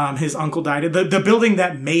his uncle died in, the building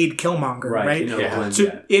that made Killmonger, right? In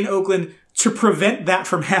Oakland, in Oakland, to prevent that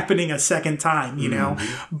from happening a second time, you know?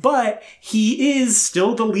 But he is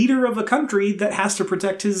still the leader of a country that has to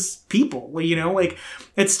protect his people, you know? Like,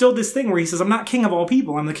 it's still this thing where he says, I'm not king of all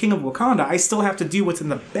people, I'm the king of Wakanda. I still have to do what's in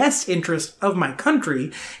the best interest of my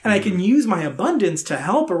country, and I can use my abundance to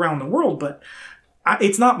help around the world, but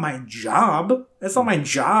it's not my job. It's not my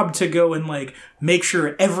job to go and, like, make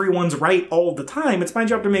sure everyone's right all the time. It's my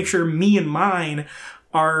job to make sure me and mine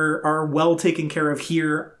are well taken care of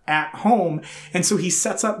here at home. And so he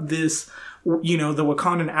sets up this, you know, the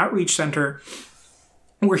Wakandan Outreach Center,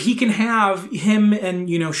 where he can have him and,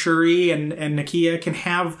 you know, Shuri and Nakia can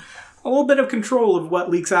have a little bit of control of what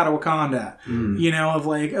leaks out of Wakanda. You know, of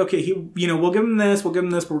like, okay, you know, we'll give him this, but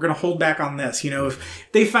we're going to hold back on this. You know, if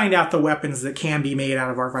they find out the weapons that can be made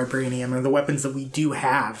out of our vibranium and the weapons that we do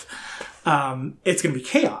have, it's going to be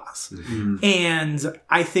chaos. And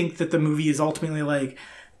I think that the movie is ultimately like,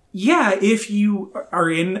 yeah, if you are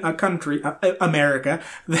in a country, America,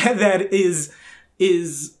 that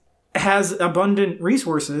has abundant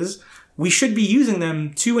resources, we should be using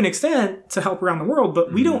them to an extent to help around the world,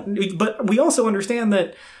 but we don't. But we also understand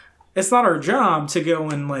that it's not our job to go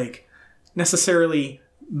and, like, necessarily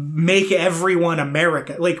make everyone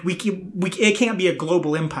America. Like, it can't be a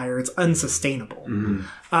global empire. It's unsustainable. And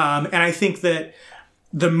I think that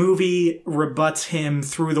the movie rebuts him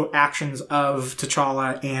through the actions of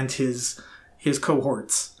T'Challa and his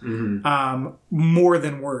cohorts, more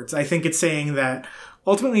than words. I think it's saying that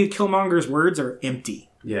ultimately Killmonger's words are empty.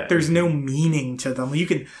 Yeah. There's no meaning to them. You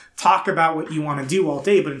can talk about what you want to do all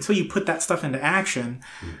day, but until you put that stuff into action,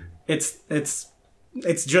 it's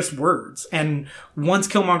just words. And once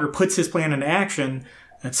Killmonger puts his plan into action,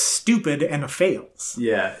 it's stupid and it fails.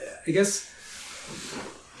 Yeah. I guess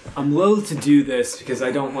I'm loath to do this because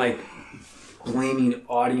I don't like blaming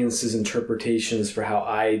audiences' interpretations for how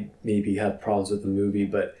I maybe have problems with the movie,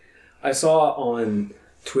 but I saw on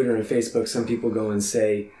Twitter and Facebook some people go and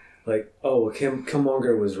say, like, oh, well,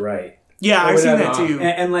 Killmonger was right. Yeah, I've seen that too.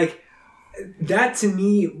 And like, that to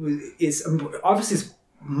me is obviously it's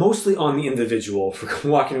mostly on the individual for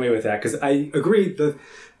walking away with that, because I agree the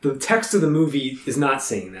text of the movie is not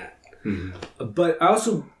saying that. But I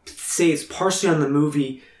also say it's partially on the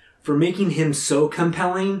movie for making him so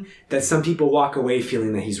compelling that some people walk away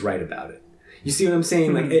feeling that he's right about it. You see what I'm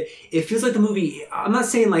saying? Like, it feels like the movie, I'm not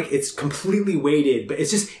saying like it's completely weighted, but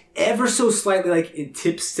it's just ever so slightly like it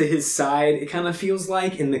tips to his side. It kind of feels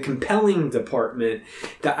like in the compelling department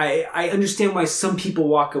that I understand why some people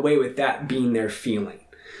walk away with that being their feeling.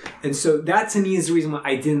 And so that to me is the reason why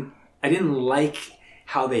I didn't like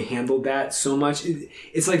how they handled that so much.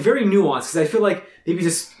 It's like very nuanced, because I feel like maybe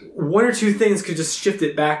just one or two things could just shift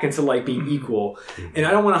it back into like being equal. And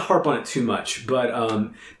I don't want to harp on it too much, but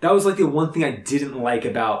that was like the one thing I didn't like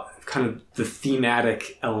about kind of the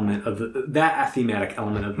thematic element of that thematic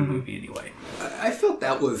element of the movie anyway. I felt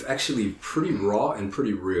that was actually pretty raw and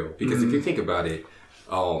pretty real, because if you think about it,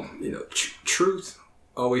 you know, truth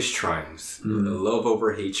always triumphs. Love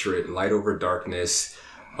over hatred, light over darkness,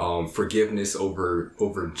 forgiveness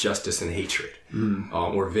over justice and hatred,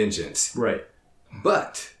 or vengeance. Right.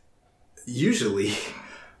 But usually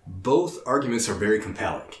both arguments are very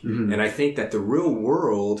compelling. And I think that in the real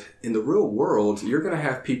world, you're going to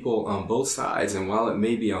have people on both sides. And while it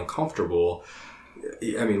may be uncomfortable,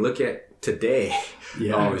 I mean, look at today.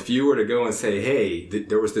 Yeah. If you were to go and say, hey,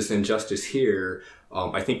 there was this injustice here,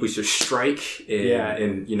 I think we should strike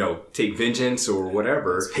and you know, take vengeance or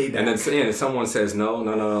whatever. And then someone says, no,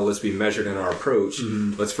 let's be measured in our approach.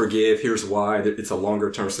 Let's forgive. Here's why. It's a longer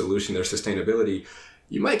term solution. There's sustainability.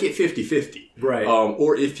 You might get 50-50. Right.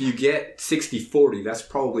 Or if you get 60-40, that's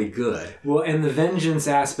probably good. Well, and the vengeance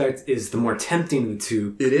aspect is the more tempting of the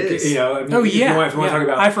two. It is. You know, I mean, if you want to talk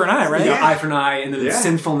about eye for an eye, right? You know, eye for an eye, and the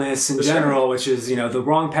sinfulness in general, which is, you know, the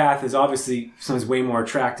wrong path is obviously sometimes way more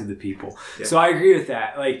attractive to people. Yeah. So I agree with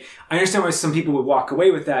that. Like, I understand why some people would walk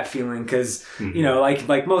away with that feeling, because, you know,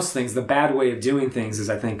 like most things, the bad way of doing things is,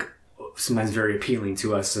 I think, sometimes very appealing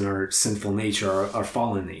to us in our sinful nature, our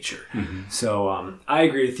fallen nature. So I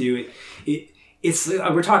agree with you. It's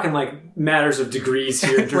we're talking like matters of degrees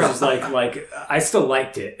here in terms of like I still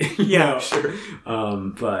liked it. Yeah, sure.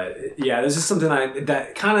 But yeah, there's just something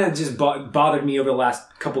that kind of just bothered me over the last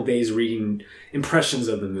couple days reading impressions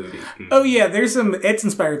of the movie. Oh yeah, it's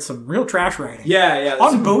inspired some real trash writing. Yeah,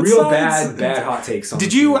 on both real sides. bad hot takes on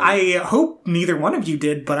Did you? I hope neither one of you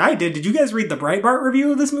did, but I did. Did you guys read the Breitbart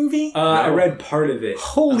review of this movie? No. I read part of it.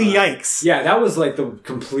 Holy yikes! Yeah, that was like the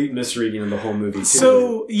complete misreading of the whole movie too.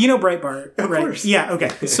 So you know Breitbart, of right? course. Yeah, okay.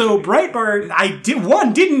 So Breitbart,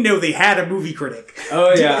 didn't know they had a movie critic.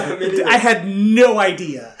 Oh yeah, I had no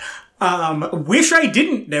idea. Wish I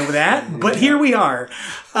didn't know that, but here we are.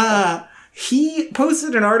 He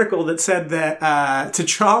posted an article that said that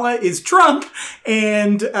T'Challa is Trump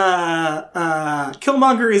and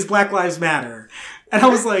Killmonger is Black Lives Matter. And I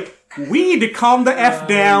was like, we need to calm the F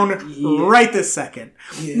down right this second.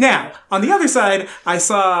 Yeah. Now, on the other side, I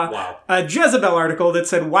saw a Jezebel article that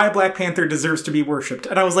said why Black Panther deserves to be worshipped.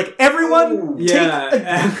 And I this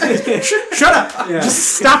shut up. Yeah.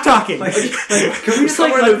 Just stop talking. Can we just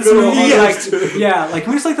let this movie can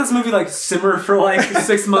we just let this movie simmer for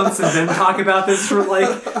 6 months and then talk about this for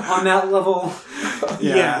on that level?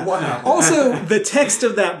 Yeah. Wow. Also, the text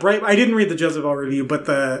of that I didn't read the Jezebel review, but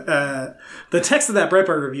the text of that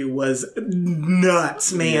Breitbart review was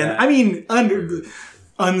nuts, man. Yeah. I mean,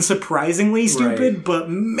 unsurprisingly stupid, but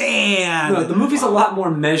man, the movie's a lot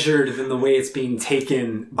more measured than the way it's being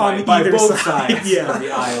taken by both sides of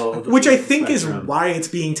the aisle. Which I think is why it's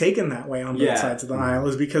being taken that way on both sides of the aisle,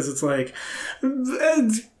 is because it's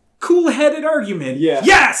cool-headed argument. Yeah.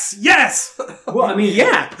 Yes! Well, I mean,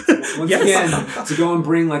 once again, to go and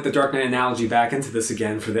bring the Dark Knight analogy back into this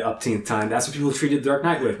again for the umpteenth time, that's what people treated the Dark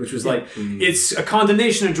Knight with, which was it's a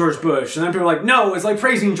condemnation of George Bush. And then people are no, it's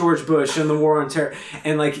praising George Bush and the war on terror.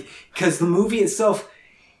 And because the movie itself,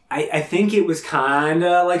 I think it was kind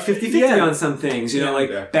of 50-50 on some things.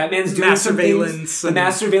 Batman's doing mass surveillance, the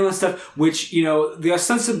mass surveillance stuff, which one of the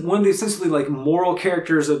essentially moral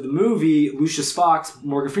characters of the movie, Lucius Fox,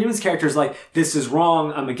 Morgan Freeman's character, is this is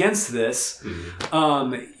wrong, I'm against this.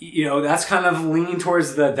 Mm-hmm. That's kind of leaning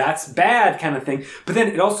towards that's bad kind of thing. But then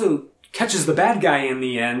it also catches the bad guy in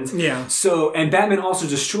the end. Yeah. So, and Batman also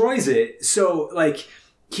destroys it. So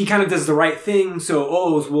he kind of does the right thing, so,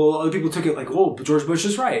 other people took it but George Bush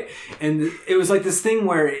is right. And it was this thing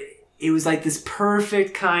where it was this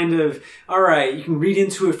perfect kind of, all right, you can read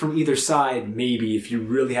into it from either side, maybe, if you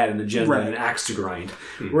really had an agenda and an axe to grind.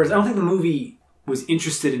 Mm-hmm. Whereas I don't think the movie was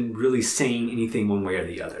interested in really saying anything one way or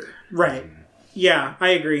the other. Right. Yeah,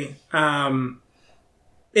 I agree. But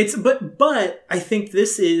I think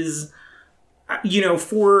this is,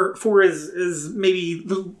 for as maybe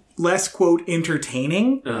the less, quote,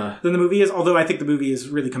 entertaining than the movie is, although I think the movie is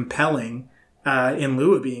really compelling in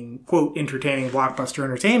lieu of being, quote, entertaining blockbuster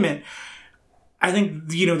entertainment. I think,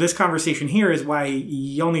 this conversation here is why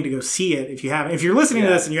you'll need to go see it if you haven't. If you're listening to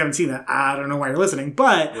this and you haven't seen that, I don't know why you're listening.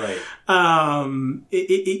 But, I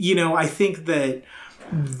think that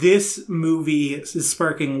this movie is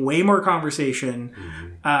sparking way more conversation.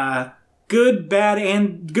 Mm-hmm. Good, bad,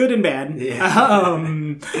 and bad.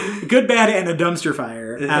 Yeah. Good, bad, and a dumpster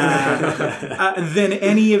fire. Than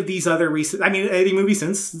any of these other recent... any movie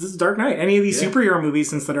since The Dark Knight. Any of these superhero movies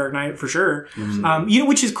since The Dark Knight, for sure. Mm-hmm.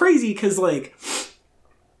 Which is crazy, because, the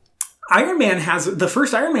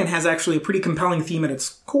first Iron Man has actually a pretty compelling theme at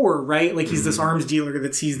its core, right? He's this arms dealer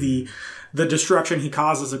that sees the destruction he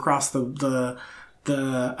causes across the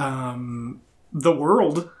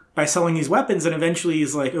world by selling these weapons, and eventually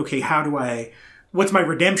he's okay, what's my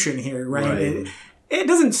redemption here, right? It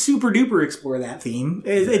doesn't super duper explore that theme.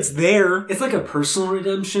 It's there. It's a personal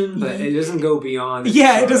redemption, but it doesn't go beyond.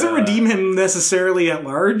 Yeah, it doesn't redeem him necessarily at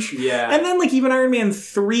large. Yeah. And then even Iron Man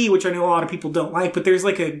 3, which I know a lot of people don't like, but there's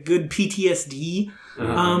a good PTSD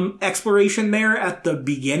exploration there at the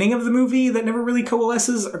beginning of the movie that never really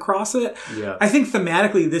coalesces across it. Yeah. I think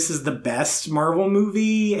thematically this is the best Marvel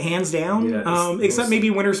movie, hands down. Yeah, except maybe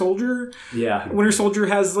Winter Soldier. Yeah. Winter Soldier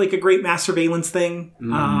has a great mass surveillance thing.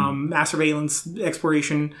 Mass surveillance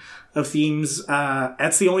exploration of themes.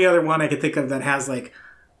 That's the only other one I could think of that has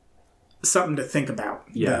something to think about.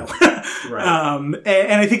 Yeah. Right.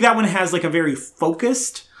 And I think that one has a very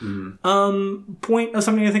focused point of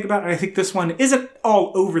something to think about. And I think this one isn't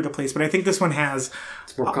all over the place, but I think this one has...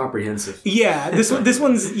 It's more comprehensive. Yeah. This is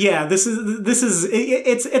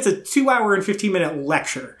it's a 2 hour and 15-minute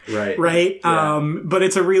lecture. Right. Right? Yeah. But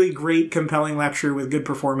it's a really great, compelling lecture with good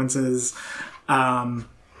performances. A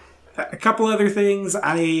couple other things.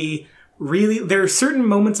 There are certain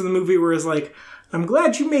moments in the movie where it's I'm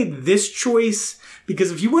glad you made this choice,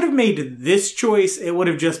 because if you would have made this choice, it would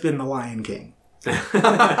have just been The Lion King.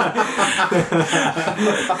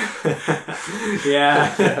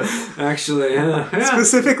 Actually,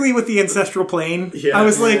 specifically with the ancestral plane, I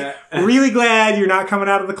was really glad you're not coming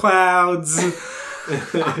out of the clouds.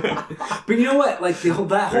 But you know what?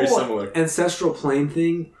 That whole ancestral plane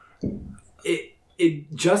thing,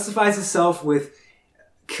 it justifies itself with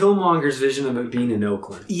Killmonger's vision of it being in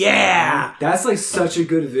Oakland. Yeah! That's such a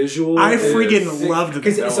good visual. I freaking loved it.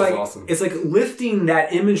 Because it's awesome. It's lifting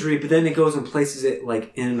that imagery, but then it goes and places it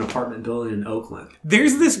in an apartment building in Oakland.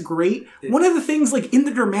 There's this great... One of the things in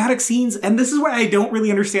the dramatic scenes, and this is why I don't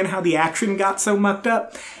really understand how the action got so mucked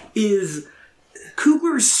up. is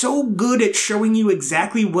Coogler's so good at showing you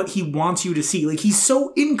exactly what he wants you to see. Like, he's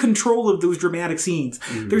so in control of those dramatic scenes.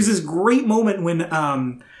 Mm-hmm. There's this great moment when,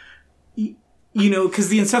 because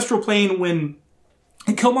the ancestral plane, when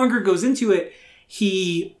Killmonger goes into it,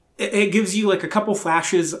 it gives you like a couple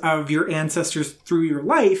flashes of your ancestors through your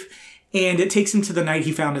life, and it takes him to the night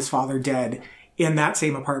he found his father dead in that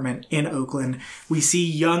same apartment in Oakland. We see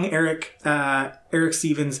young Eric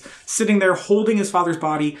Stevens sitting there holding his father's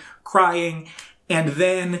body, crying, and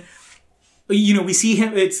then we see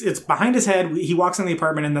him, it's behind his head, he walks in the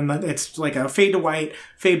apartment, and then it's like a fade to white,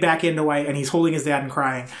 fade back into white, and he's holding his dad and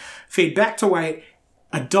crying. Fade back to white,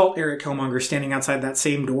 adult Eric Killmonger standing outside that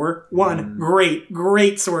same door.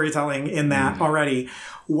 Great storytelling in that already.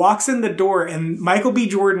 Walks in the door, and Michael B.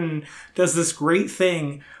 Jordan does this great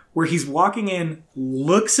thing where he's walking in,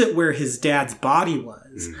 looks at where his dad's body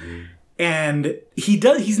was, and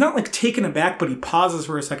he's not like taken aback, but he pauses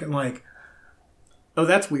for a second like, oh,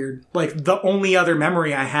 that's weird. Like, the only other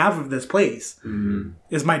memory I have of this place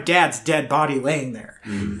is my dad's dead body laying there.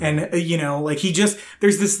 And, like,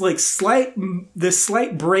 there's this, like, slight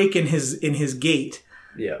break in his gait.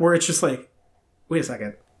 Yeah. Where it's just like, wait a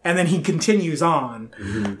second. And then he continues on.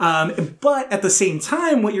 But at the same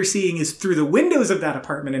time, what you're seeing is through the windows of that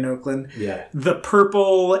apartment in Oakland, the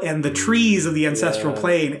purple and the trees of the ancestral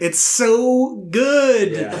plane. It's so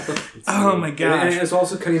good. Yeah. Oh my gosh. And it's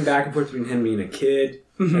also cutting back and forth between him being a kid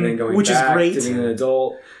and then going back to being an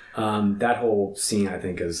adult. That whole scene, I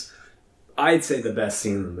think, is, I'd say, the best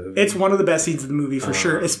scene in the movie. It's one of the best scenes of the movie for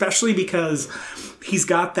sure, especially because he's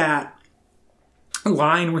got that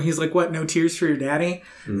line where he's like, what, no tears for your daddy?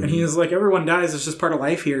 And he was like, everyone dies, it's just part of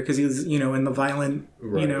life here, because he was, in the violent,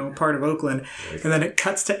 part of Oakland. And then it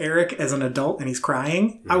cuts to Eric as an adult and he's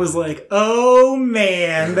crying. I was like, oh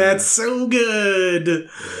man, that's so good.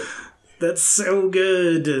 That's so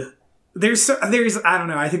good. There's I don't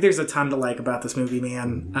know, I think there's a ton to like about this movie,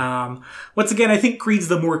 man. Once again, I think Creed's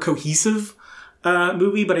the more cohesive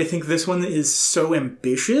movie, but I think this one is so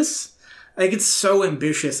ambitious. Like, it's so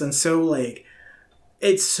ambitious and so, like,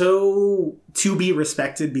 it's so to be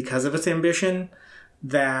respected because of its ambition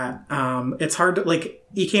that it's hard to, like,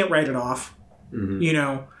 you can't write it off.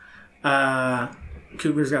 Coogler's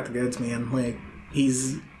got the goods, man. Like,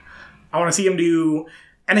 I want to see him do,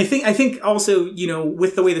 and I think also,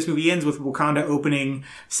 with the way this movie ends with Wakanda opening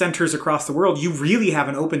centers across the world, you really have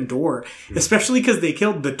an open door, especially because they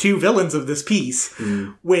killed the two villains of this piece,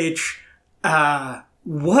 which,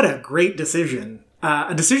 what a great decision.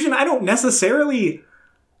 A decision I don't necessarily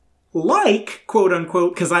like, quote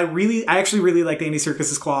unquote, because I actually really liked Andy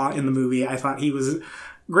Serkis's Claw in the movie. I thought he was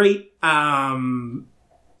great. I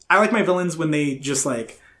like my villains when they just,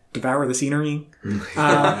 like, devour the scenery.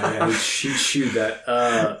 Shoot that.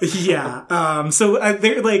 So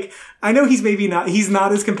they're like, I know he's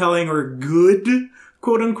not as compelling or good,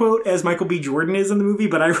 quote unquote, as Michael B. Jordan is in the movie,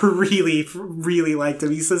 but I really, really liked him.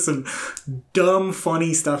 He says some dumb,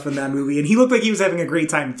 funny stuff in that movie, and he looked like he was having a great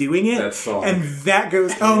time doing it. That song. And that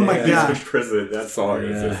goes, oh my gosh. Prison, that song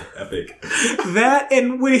is just epic. That,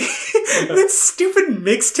 and when that stupid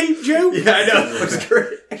mixtape joke. Yeah, I know. That was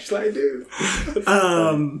great. Actually, I do.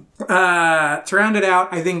 To round it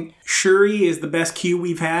out, I think Shuri is the best Q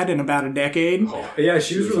we've had in about a decade. Oh, yeah,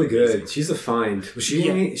 she was really good. She's a find. Was she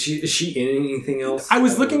is she in anything else? I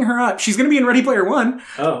was looking her up. She's going to be in Ready Player One.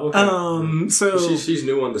 Oh, okay. So she's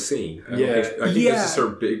new on the scene. I think this is her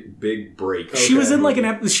big break. Okay. She was in like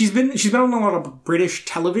she's been on a lot of British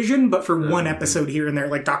television, but for one episode here and there,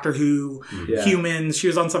 like Doctor Who, Humans. She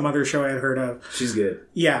was on some other show I had heard of. She's good.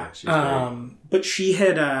 Yeah. But she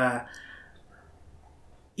had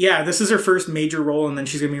this is her first major role, and then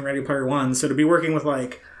she's going to be in Ready Player One. So to be working with,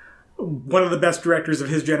 like, one of the best directors of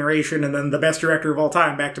his generation and then the best director of all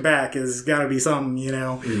time back to back has got to be something,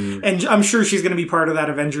 And I'm sure she's going to be part of that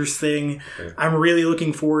Avengers thing. Okay. I'm really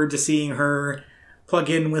looking forward to seeing her plug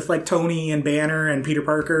in with, like, Tony and Banner and Peter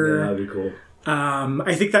Parker. Yeah, that'd be cool.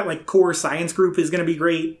 I think that, like, core science group is going to be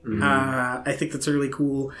great. I think that's really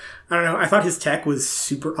cool. I don't know. I thought his tech was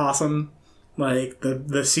super awesome. Like,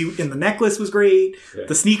 the suit and the necklace was great. Yeah.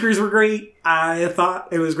 The sneakers were great. I thought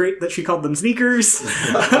it was great that she called them sneakers.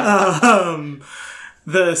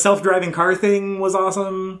 The self-driving car thing was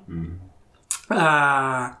awesome.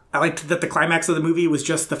 I liked that the climax of the movie was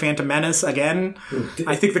just the Phantom Menace again.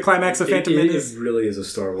 I think the climax of Phantom Menace... It really is a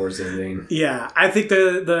Star Wars ending. Yeah, I think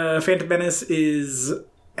the Phantom Menace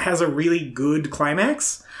has a really good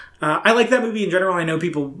climax. I like that movie in general. I know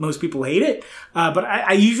most people hate it, but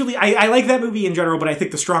I usually like that movie in general. But I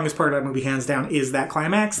think the strongest part of that movie, hands down, is that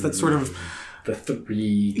climax. That sort of the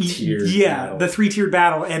 3-tiered battle. The 3-tiered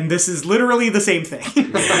battle, and this is literally the same thing.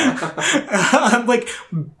 Like,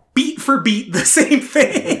 beat for beat, the same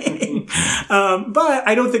thing. But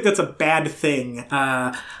I don't think that's a bad thing.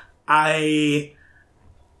 I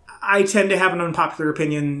tend to have an unpopular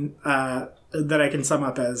opinion that I can sum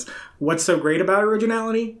up as, what's so great about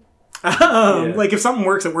originality? Like, if something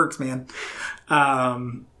works, it works, man.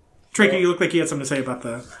 Traker, you look like you had something to say about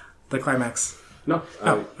the climax. No,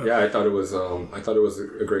 I thought it was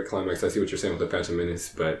a great climax. I see what you're saying with the Phantom Menace,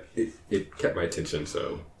 but it kept my attention.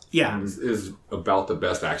 So yeah, it was about the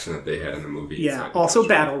best action that they had in the movie. Yeah, so also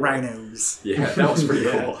battle rhinos. Yeah, that was pretty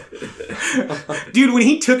cool. Dude, when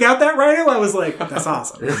he took out that rhino, I was like, that's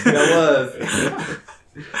awesome. That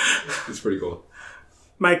was. It's pretty cool.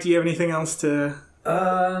 Mike, do you have anything else to?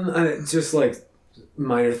 Just like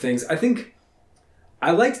minor things. I think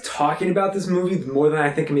I liked talking about this movie more than I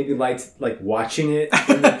think I maybe liked like watching it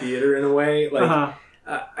in the theater in a way. Like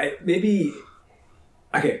I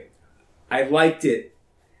liked it.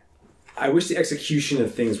 I wish the execution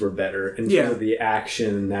of things were better in terms of the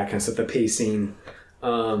action and that kind of stuff, the pacing.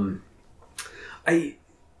 Can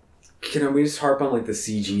we just harp on like the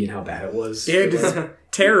CG and how bad it was? It is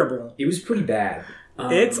terrible. It was pretty bad.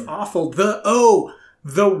 It's awful.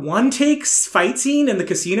 The one take fight scene in the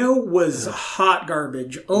casino was hot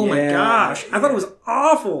garbage. Oh my gosh. I thought it was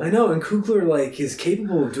awful. I know, and Coogler like is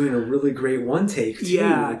capable of doing a really great one take too.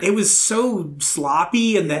 Yeah, like, it was so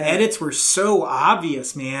sloppy and the edits were so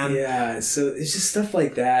obvious, man. Yeah, so it's just stuff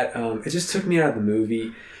like that. It just took me out of the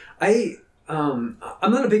movie. I'm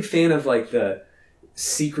not a big fan of like the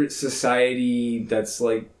secret society that's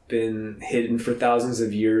like been hidden for thousands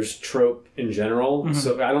of years trope in general. Mm-hmm.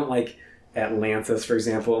 So I don't like Atlantis, for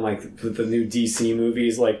example, and like with the new DC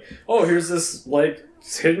movies, like, oh, here's this like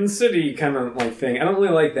hidden city kind of like thing. I don't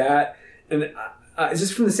really like that, and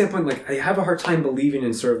just from the standpoint, like, I have a hard time believing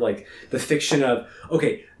in sort of like the fiction of,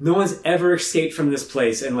 okay, no one's ever escaped from this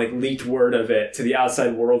place and like leaked word of it to the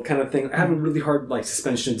outside world kind of thing. I have a really hard like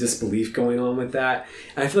suspension of disbelief going on with that,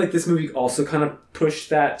 and I feel like this movie also kind of pushed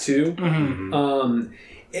that too. Mm-hmm.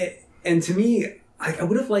 And to me, I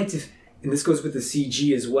would have liked if, and this goes with the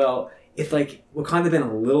CG as well, if like Wakanda had been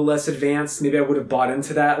a little less advanced, maybe I would have bought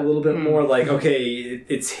into that a little bit more. Like, okay,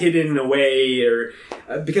 it's hidden away, or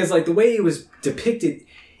because like the way it was depicted,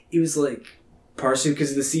 it was like partially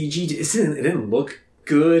because of the CG. It didn't look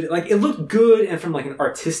good. Like, it looked good, and from like an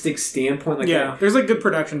artistic standpoint, like there's like good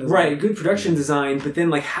production design, right? Good production design, but then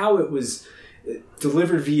like how it was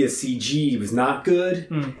delivered via CG was not good,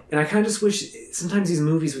 and I kind of just wish sometimes these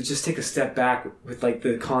movies would just take a step back with like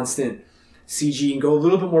the constant CG and go a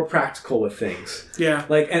little bit more practical with things. Yeah.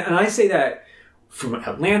 Like, and I say that from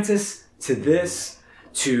Atlantis to this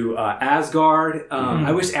to Asgard.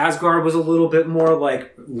 I wish Asgard was a little bit more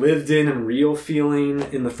like lived in and real feeling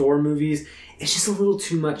in the Thor movies. It's just a little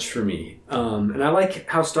too much for me. And I like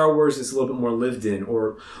how Star Wars is a little bit more lived in,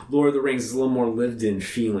 or Lord of the Rings is a little more lived in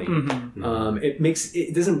feeling. Mm-hmm.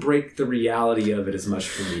 It doesn't break the reality of it as much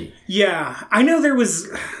for me. Yeah. I know there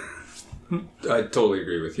was... I totally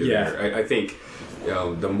agree with you there. I think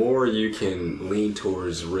the more you can lean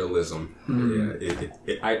towards realism,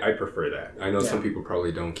 I prefer that. I know some people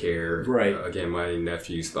probably don't care. Right. Again, my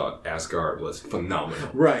nephews thought Asgard was phenomenal.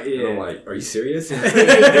 Right, yeah. And I'm like, are you serious?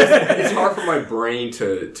 It's hard for my brain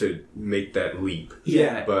to make that leap.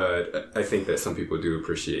 Yeah. But I think that some people do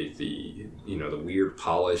appreciate the weird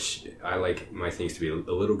polish. I like my things to be a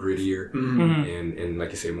little grittier and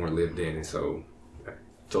like you say, more lived in, and so...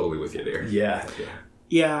 Totally with you there. Yeah.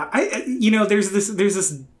 There's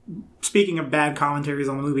this. Speaking of bad commentaries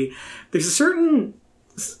on the movie, there's a certain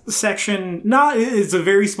section. It's a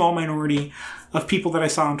very small minority of people that I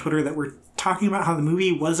saw on Twitter that were talking about how the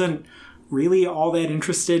movie wasn't really all that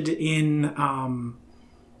interested in,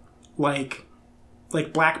 like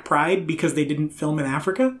Black Pride because they didn't film in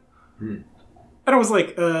Africa. And I was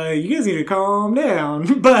like, you guys need to calm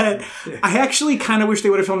down. But I actually kind of wish they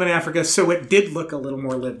would have filmed in Africa so it did look a little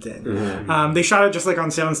more lived in. Mm-hmm. They shot it just like on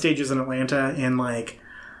sound stages in Atlanta and like,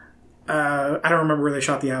 I don't remember where they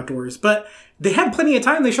shot the outdoors. But they had plenty of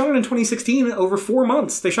time. They shot it in 2016 over 4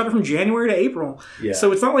 months. They shot it from January to April. Yeah.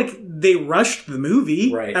 So it's not like they rushed the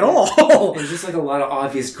movie at all. There's just like a lot of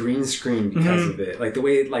obvious green screen because of it. Like the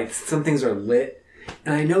way like some things are lit.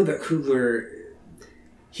 And I know that Coogler...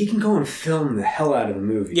 he can go and film the hell out of a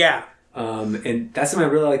movie. Yeah. And that's what I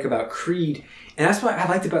really like about Creed. And that's what I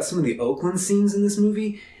liked about some of the Oakland scenes in this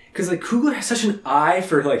movie. Because, like, Coogler has such an eye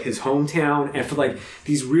for, like, his hometown and for, like,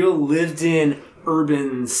 these real lived-in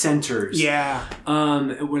urban centers. Yeah.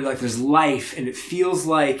 Where, like, there's life and it feels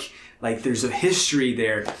like there's a history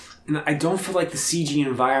there. and I don't feel like the CG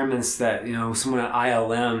environments that someone at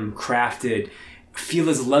ILM crafted feel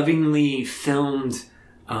as lovingly filmed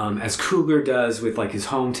as Coogler does with like his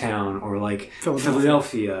hometown or like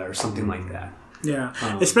Philadelphia or something like that. Yeah.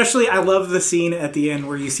 Especially, I love the scene at the end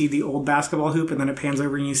where you see the old basketball hoop and then it pans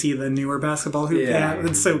over and you see the newer basketball hoop. Yeah,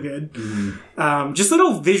 that's so good. Mm-hmm. Just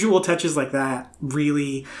little visual touches like that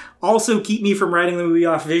really also keep me from writing the movie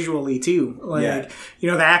off visually, too. Like, the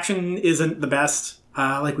action isn't the best,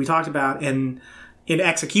 like we talked about, in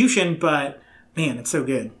execution, but, man, it's so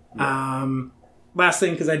good. Yeah. Last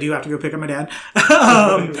thing, because I do have to go pick up my dad.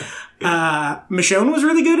 Michonne was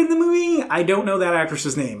really good in the movie. I don't know that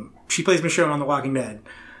actress's name. She plays Michonne on The Walking Dead.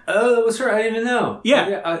 Oh, that was her. I didn't even know.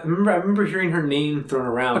 Yeah. I remember hearing her name thrown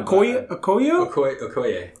around. Okoye?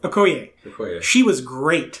 Okoye. She was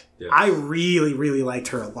great. Yes. I really, really liked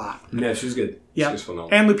her a lot. Yeah, she was good. Yeah. She was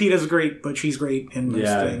phenomenal. And Lupita's great, but she's great in most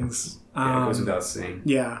things. Yeah, it goes without saying.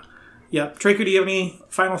 Yeah. Yep. Draco, do you have any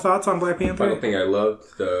final thoughts on Black Panther? Final thing, I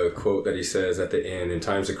loved the quote that he says at the end: "In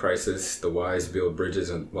times of crisis, the wise build bridges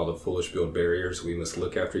and while the foolish build barriers. We must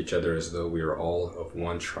look after each other as though we are all of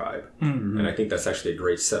one tribe." Mm-hmm. And I think that's actually a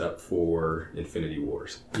great setup for Infinity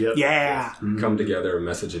Wars. Yep. Yeah. Come together, a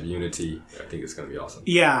message of unity. I think it's going to be awesome.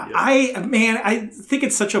 Yeah. I think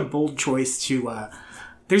it's such a bold choice to...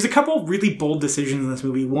 There's a couple really bold decisions in this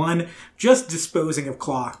movie. One, just disposing of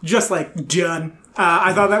Claw. Just like, done.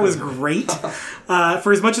 I thought that was great.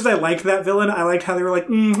 For as much as I liked that villain, I liked how they were like,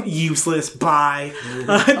 useless, bye.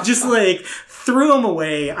 Just like, threw him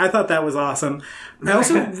away. I thought that was awesome. I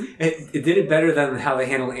also... It did it better than how they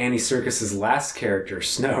handled Andy Serkis's last character,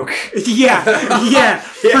 Snoke. Yeah,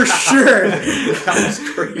 for sure. That was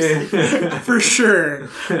crazy. For sure.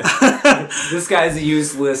 This guy's a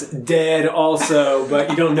useless, dead also,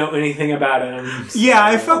 but you don't know anything about him. So. Yeah,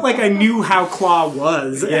 I felt like I knew how Claw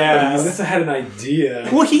was. Yeah, at least I had an idea.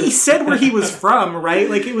 Well, he said where he was from, right?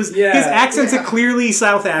 Like, it was... his accent's clearly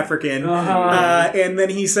South African. Uh-huh. And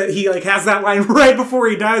then he said... He, has that line right before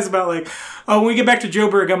he dies about, when we get back to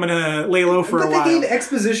Joburg, I'm going to lay low for a while. But they gave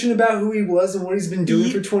exposition about who he was and what he's been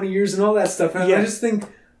doing for 20 years and all that stuff. And I just think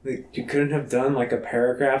you couldn't have done a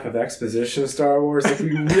paragraph of exposition of Star Wars. Were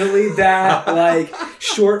you really that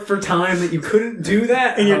short for time that you couldn't do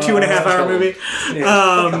that? In your 2.5 hour movie?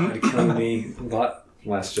 Yeah, killing me.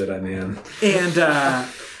 Last Jedi, man. And...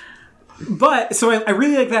 But, so I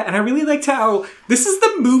really like that, and I really liked how... This is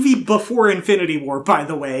the movie before Infinity War, by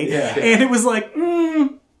the way. Yeah. And it was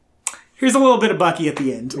here's a little bit of Bucky at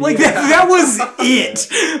the end. That was it.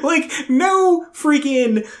 No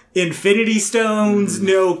freaking Infinity Stones,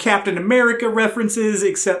 no Captain America references,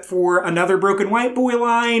 except for another Broken White Boy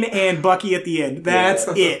line, and Bucky at the end. That's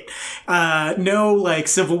it. No,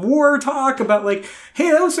 Civil War talk about,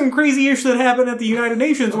 hey, that was some crazy-ish that happened at the United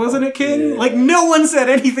Nations, wasn't it, King? Yeah. No one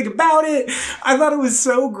said anything about it. I thought it was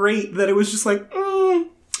so great that it was just F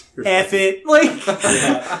it.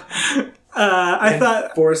 I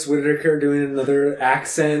thought Forrest Whitaker doing another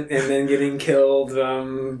accent and then getting killed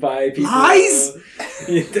by people. Lies?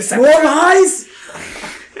 More lies?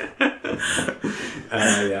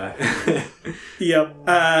 Yeah. Yep.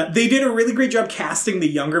 They did a really great job casting the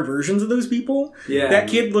younger versions of those people. Yeah. That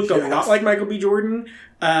kid looked a lot like Michael B. Jordan.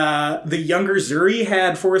 The younger Zuri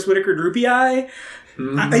had Forrest Whitaker droopy eye.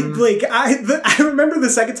 Mm-hmm. I remember the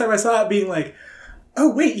second time I saw it being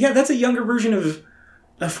oh wait, yeah, that's a younger version of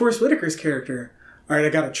Forrest Whitaker's character. All right, I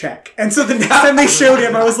gotta check. And so the next time they showed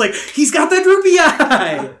him, I was like, he's got that droopy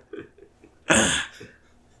eye.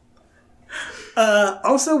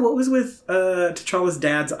 Also, what was with T'Challa's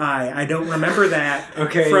dad's eye? I don't remember that.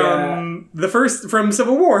 From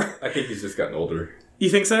Civil War. I think he's just gotten older. You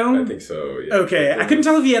think so? I think so, yeah. Okay, I couldn't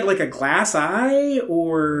tell if he had a glass eye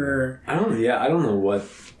or... I don't know what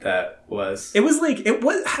that was. It was I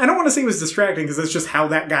don't want to say it was distracting because that's just how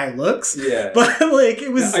that guy looks. Yeah. But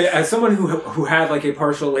it was... As someone who had a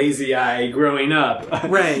partial lazy eye growing up.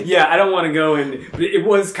 Right. Yeah, I don't want to go and... It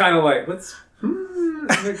was kind of what's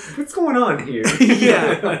going on here?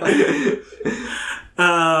 Yeah.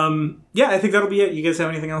 Yeah, I think that'll be it. You guys have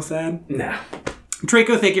anything else to add? Nah.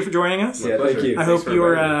 Draco, thank you for joining us. Yeah, thank you. I hope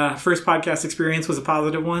your first podcast experience was a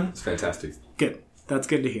positive one. It's fantastic. Good. That's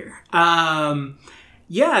good to hear.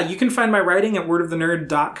 Yeah, you can find my writing at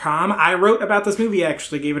wordofthenerd.com. I wrote about this movie,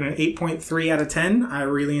 actually. Gave it an 8.3 out of 10. I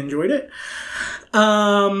really enjoyed it.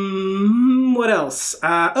 What else?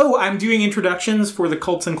 I'm doing introductions for the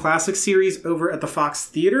Cults and Classics series over at the Fox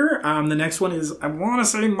Theater. The next one is, I want to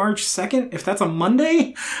say March 2nd, if that's a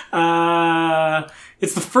Monday.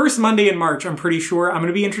 It's the first Monday in March, I'm pretty sure. I'm going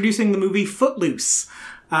to be introducing the movie Footloose.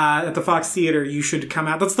 At the Fox Theater. You should come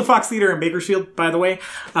out. That's the Fox Theater in Bakersfield, by the way.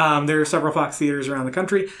 There are several Fox Theaters around the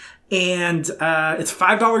country. And it's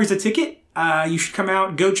 $5 a ticket. You should come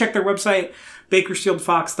out, go check their website,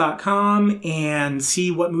 bakersfieldfox.com, and see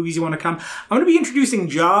what movies you want to come. I'm going to be introducing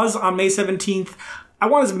Jaws on May 17th. I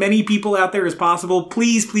want as many people out there as possible.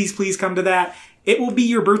 Please, please, please come to that. It will be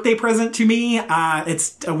your birthday present to me.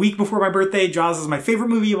 It's a week before my birthday. Jaws is my favorite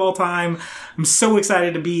movie of all time. I'm so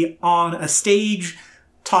excited to be on a stage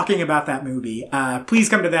talking about that movie. Please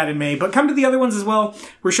come to that in May, but come to the other ones as well.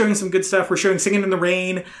 We're showing some good stuff. We're showing Singing in the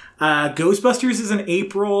Rain. Ghostbusters is in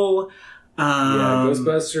April.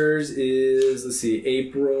 Ghostbusters is, let's see,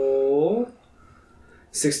 April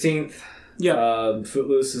 16th. Yeah.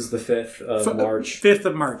 Footloose is the 5th of March. 5th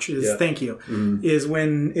of March is, thank you, is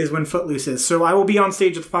when Footloose is. So I will be on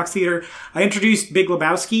stage at the Fox Theater. I introduced Big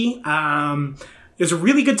Lebowski. It was a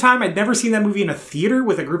really good time. I'd never seen that movie in a theater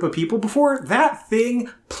with a group of people before. That thing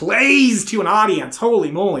plays to an audience.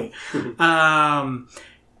 Holy moly.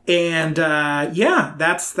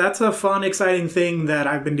 That's a fun, exciting thing that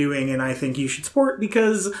I've been doing, and I think you should support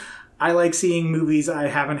because I like seeing movies I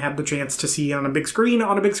haven't had the chance to see on a big screen,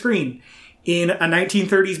 in a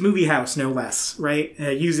 1930s movie house, no less, right?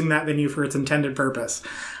 Using that venue for its intended purpose.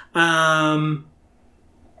 I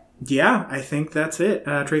think that's it.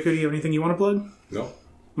 Draco, do you have anything you want to plug? No.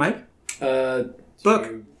 Mike? Book.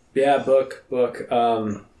 Book.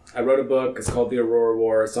 I wrote a book. It's called The Aurora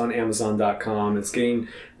War. It's on Amazon.com. It's getting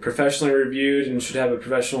professionally reviewed and should have a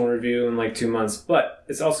professional review in like 2 months. But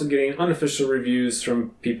it's also getting unofficial reviews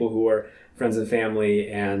from people who are friends and family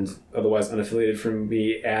and otherwise unaffiliated from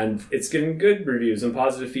me. And it's getting good reviews and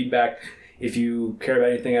positive feedback. If you care about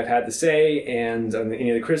anything I've had to say and any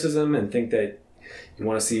of the criticism and think that you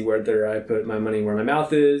want to see whether I put my money where my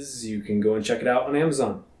mouth is, you can go and check it out on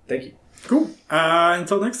Amazon. Thank you. Cool.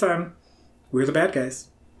 Until next time, we're the bad guys.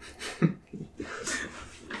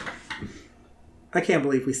 I can't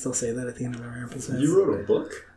believe we still say that at the end of our episodes. You wrote a book?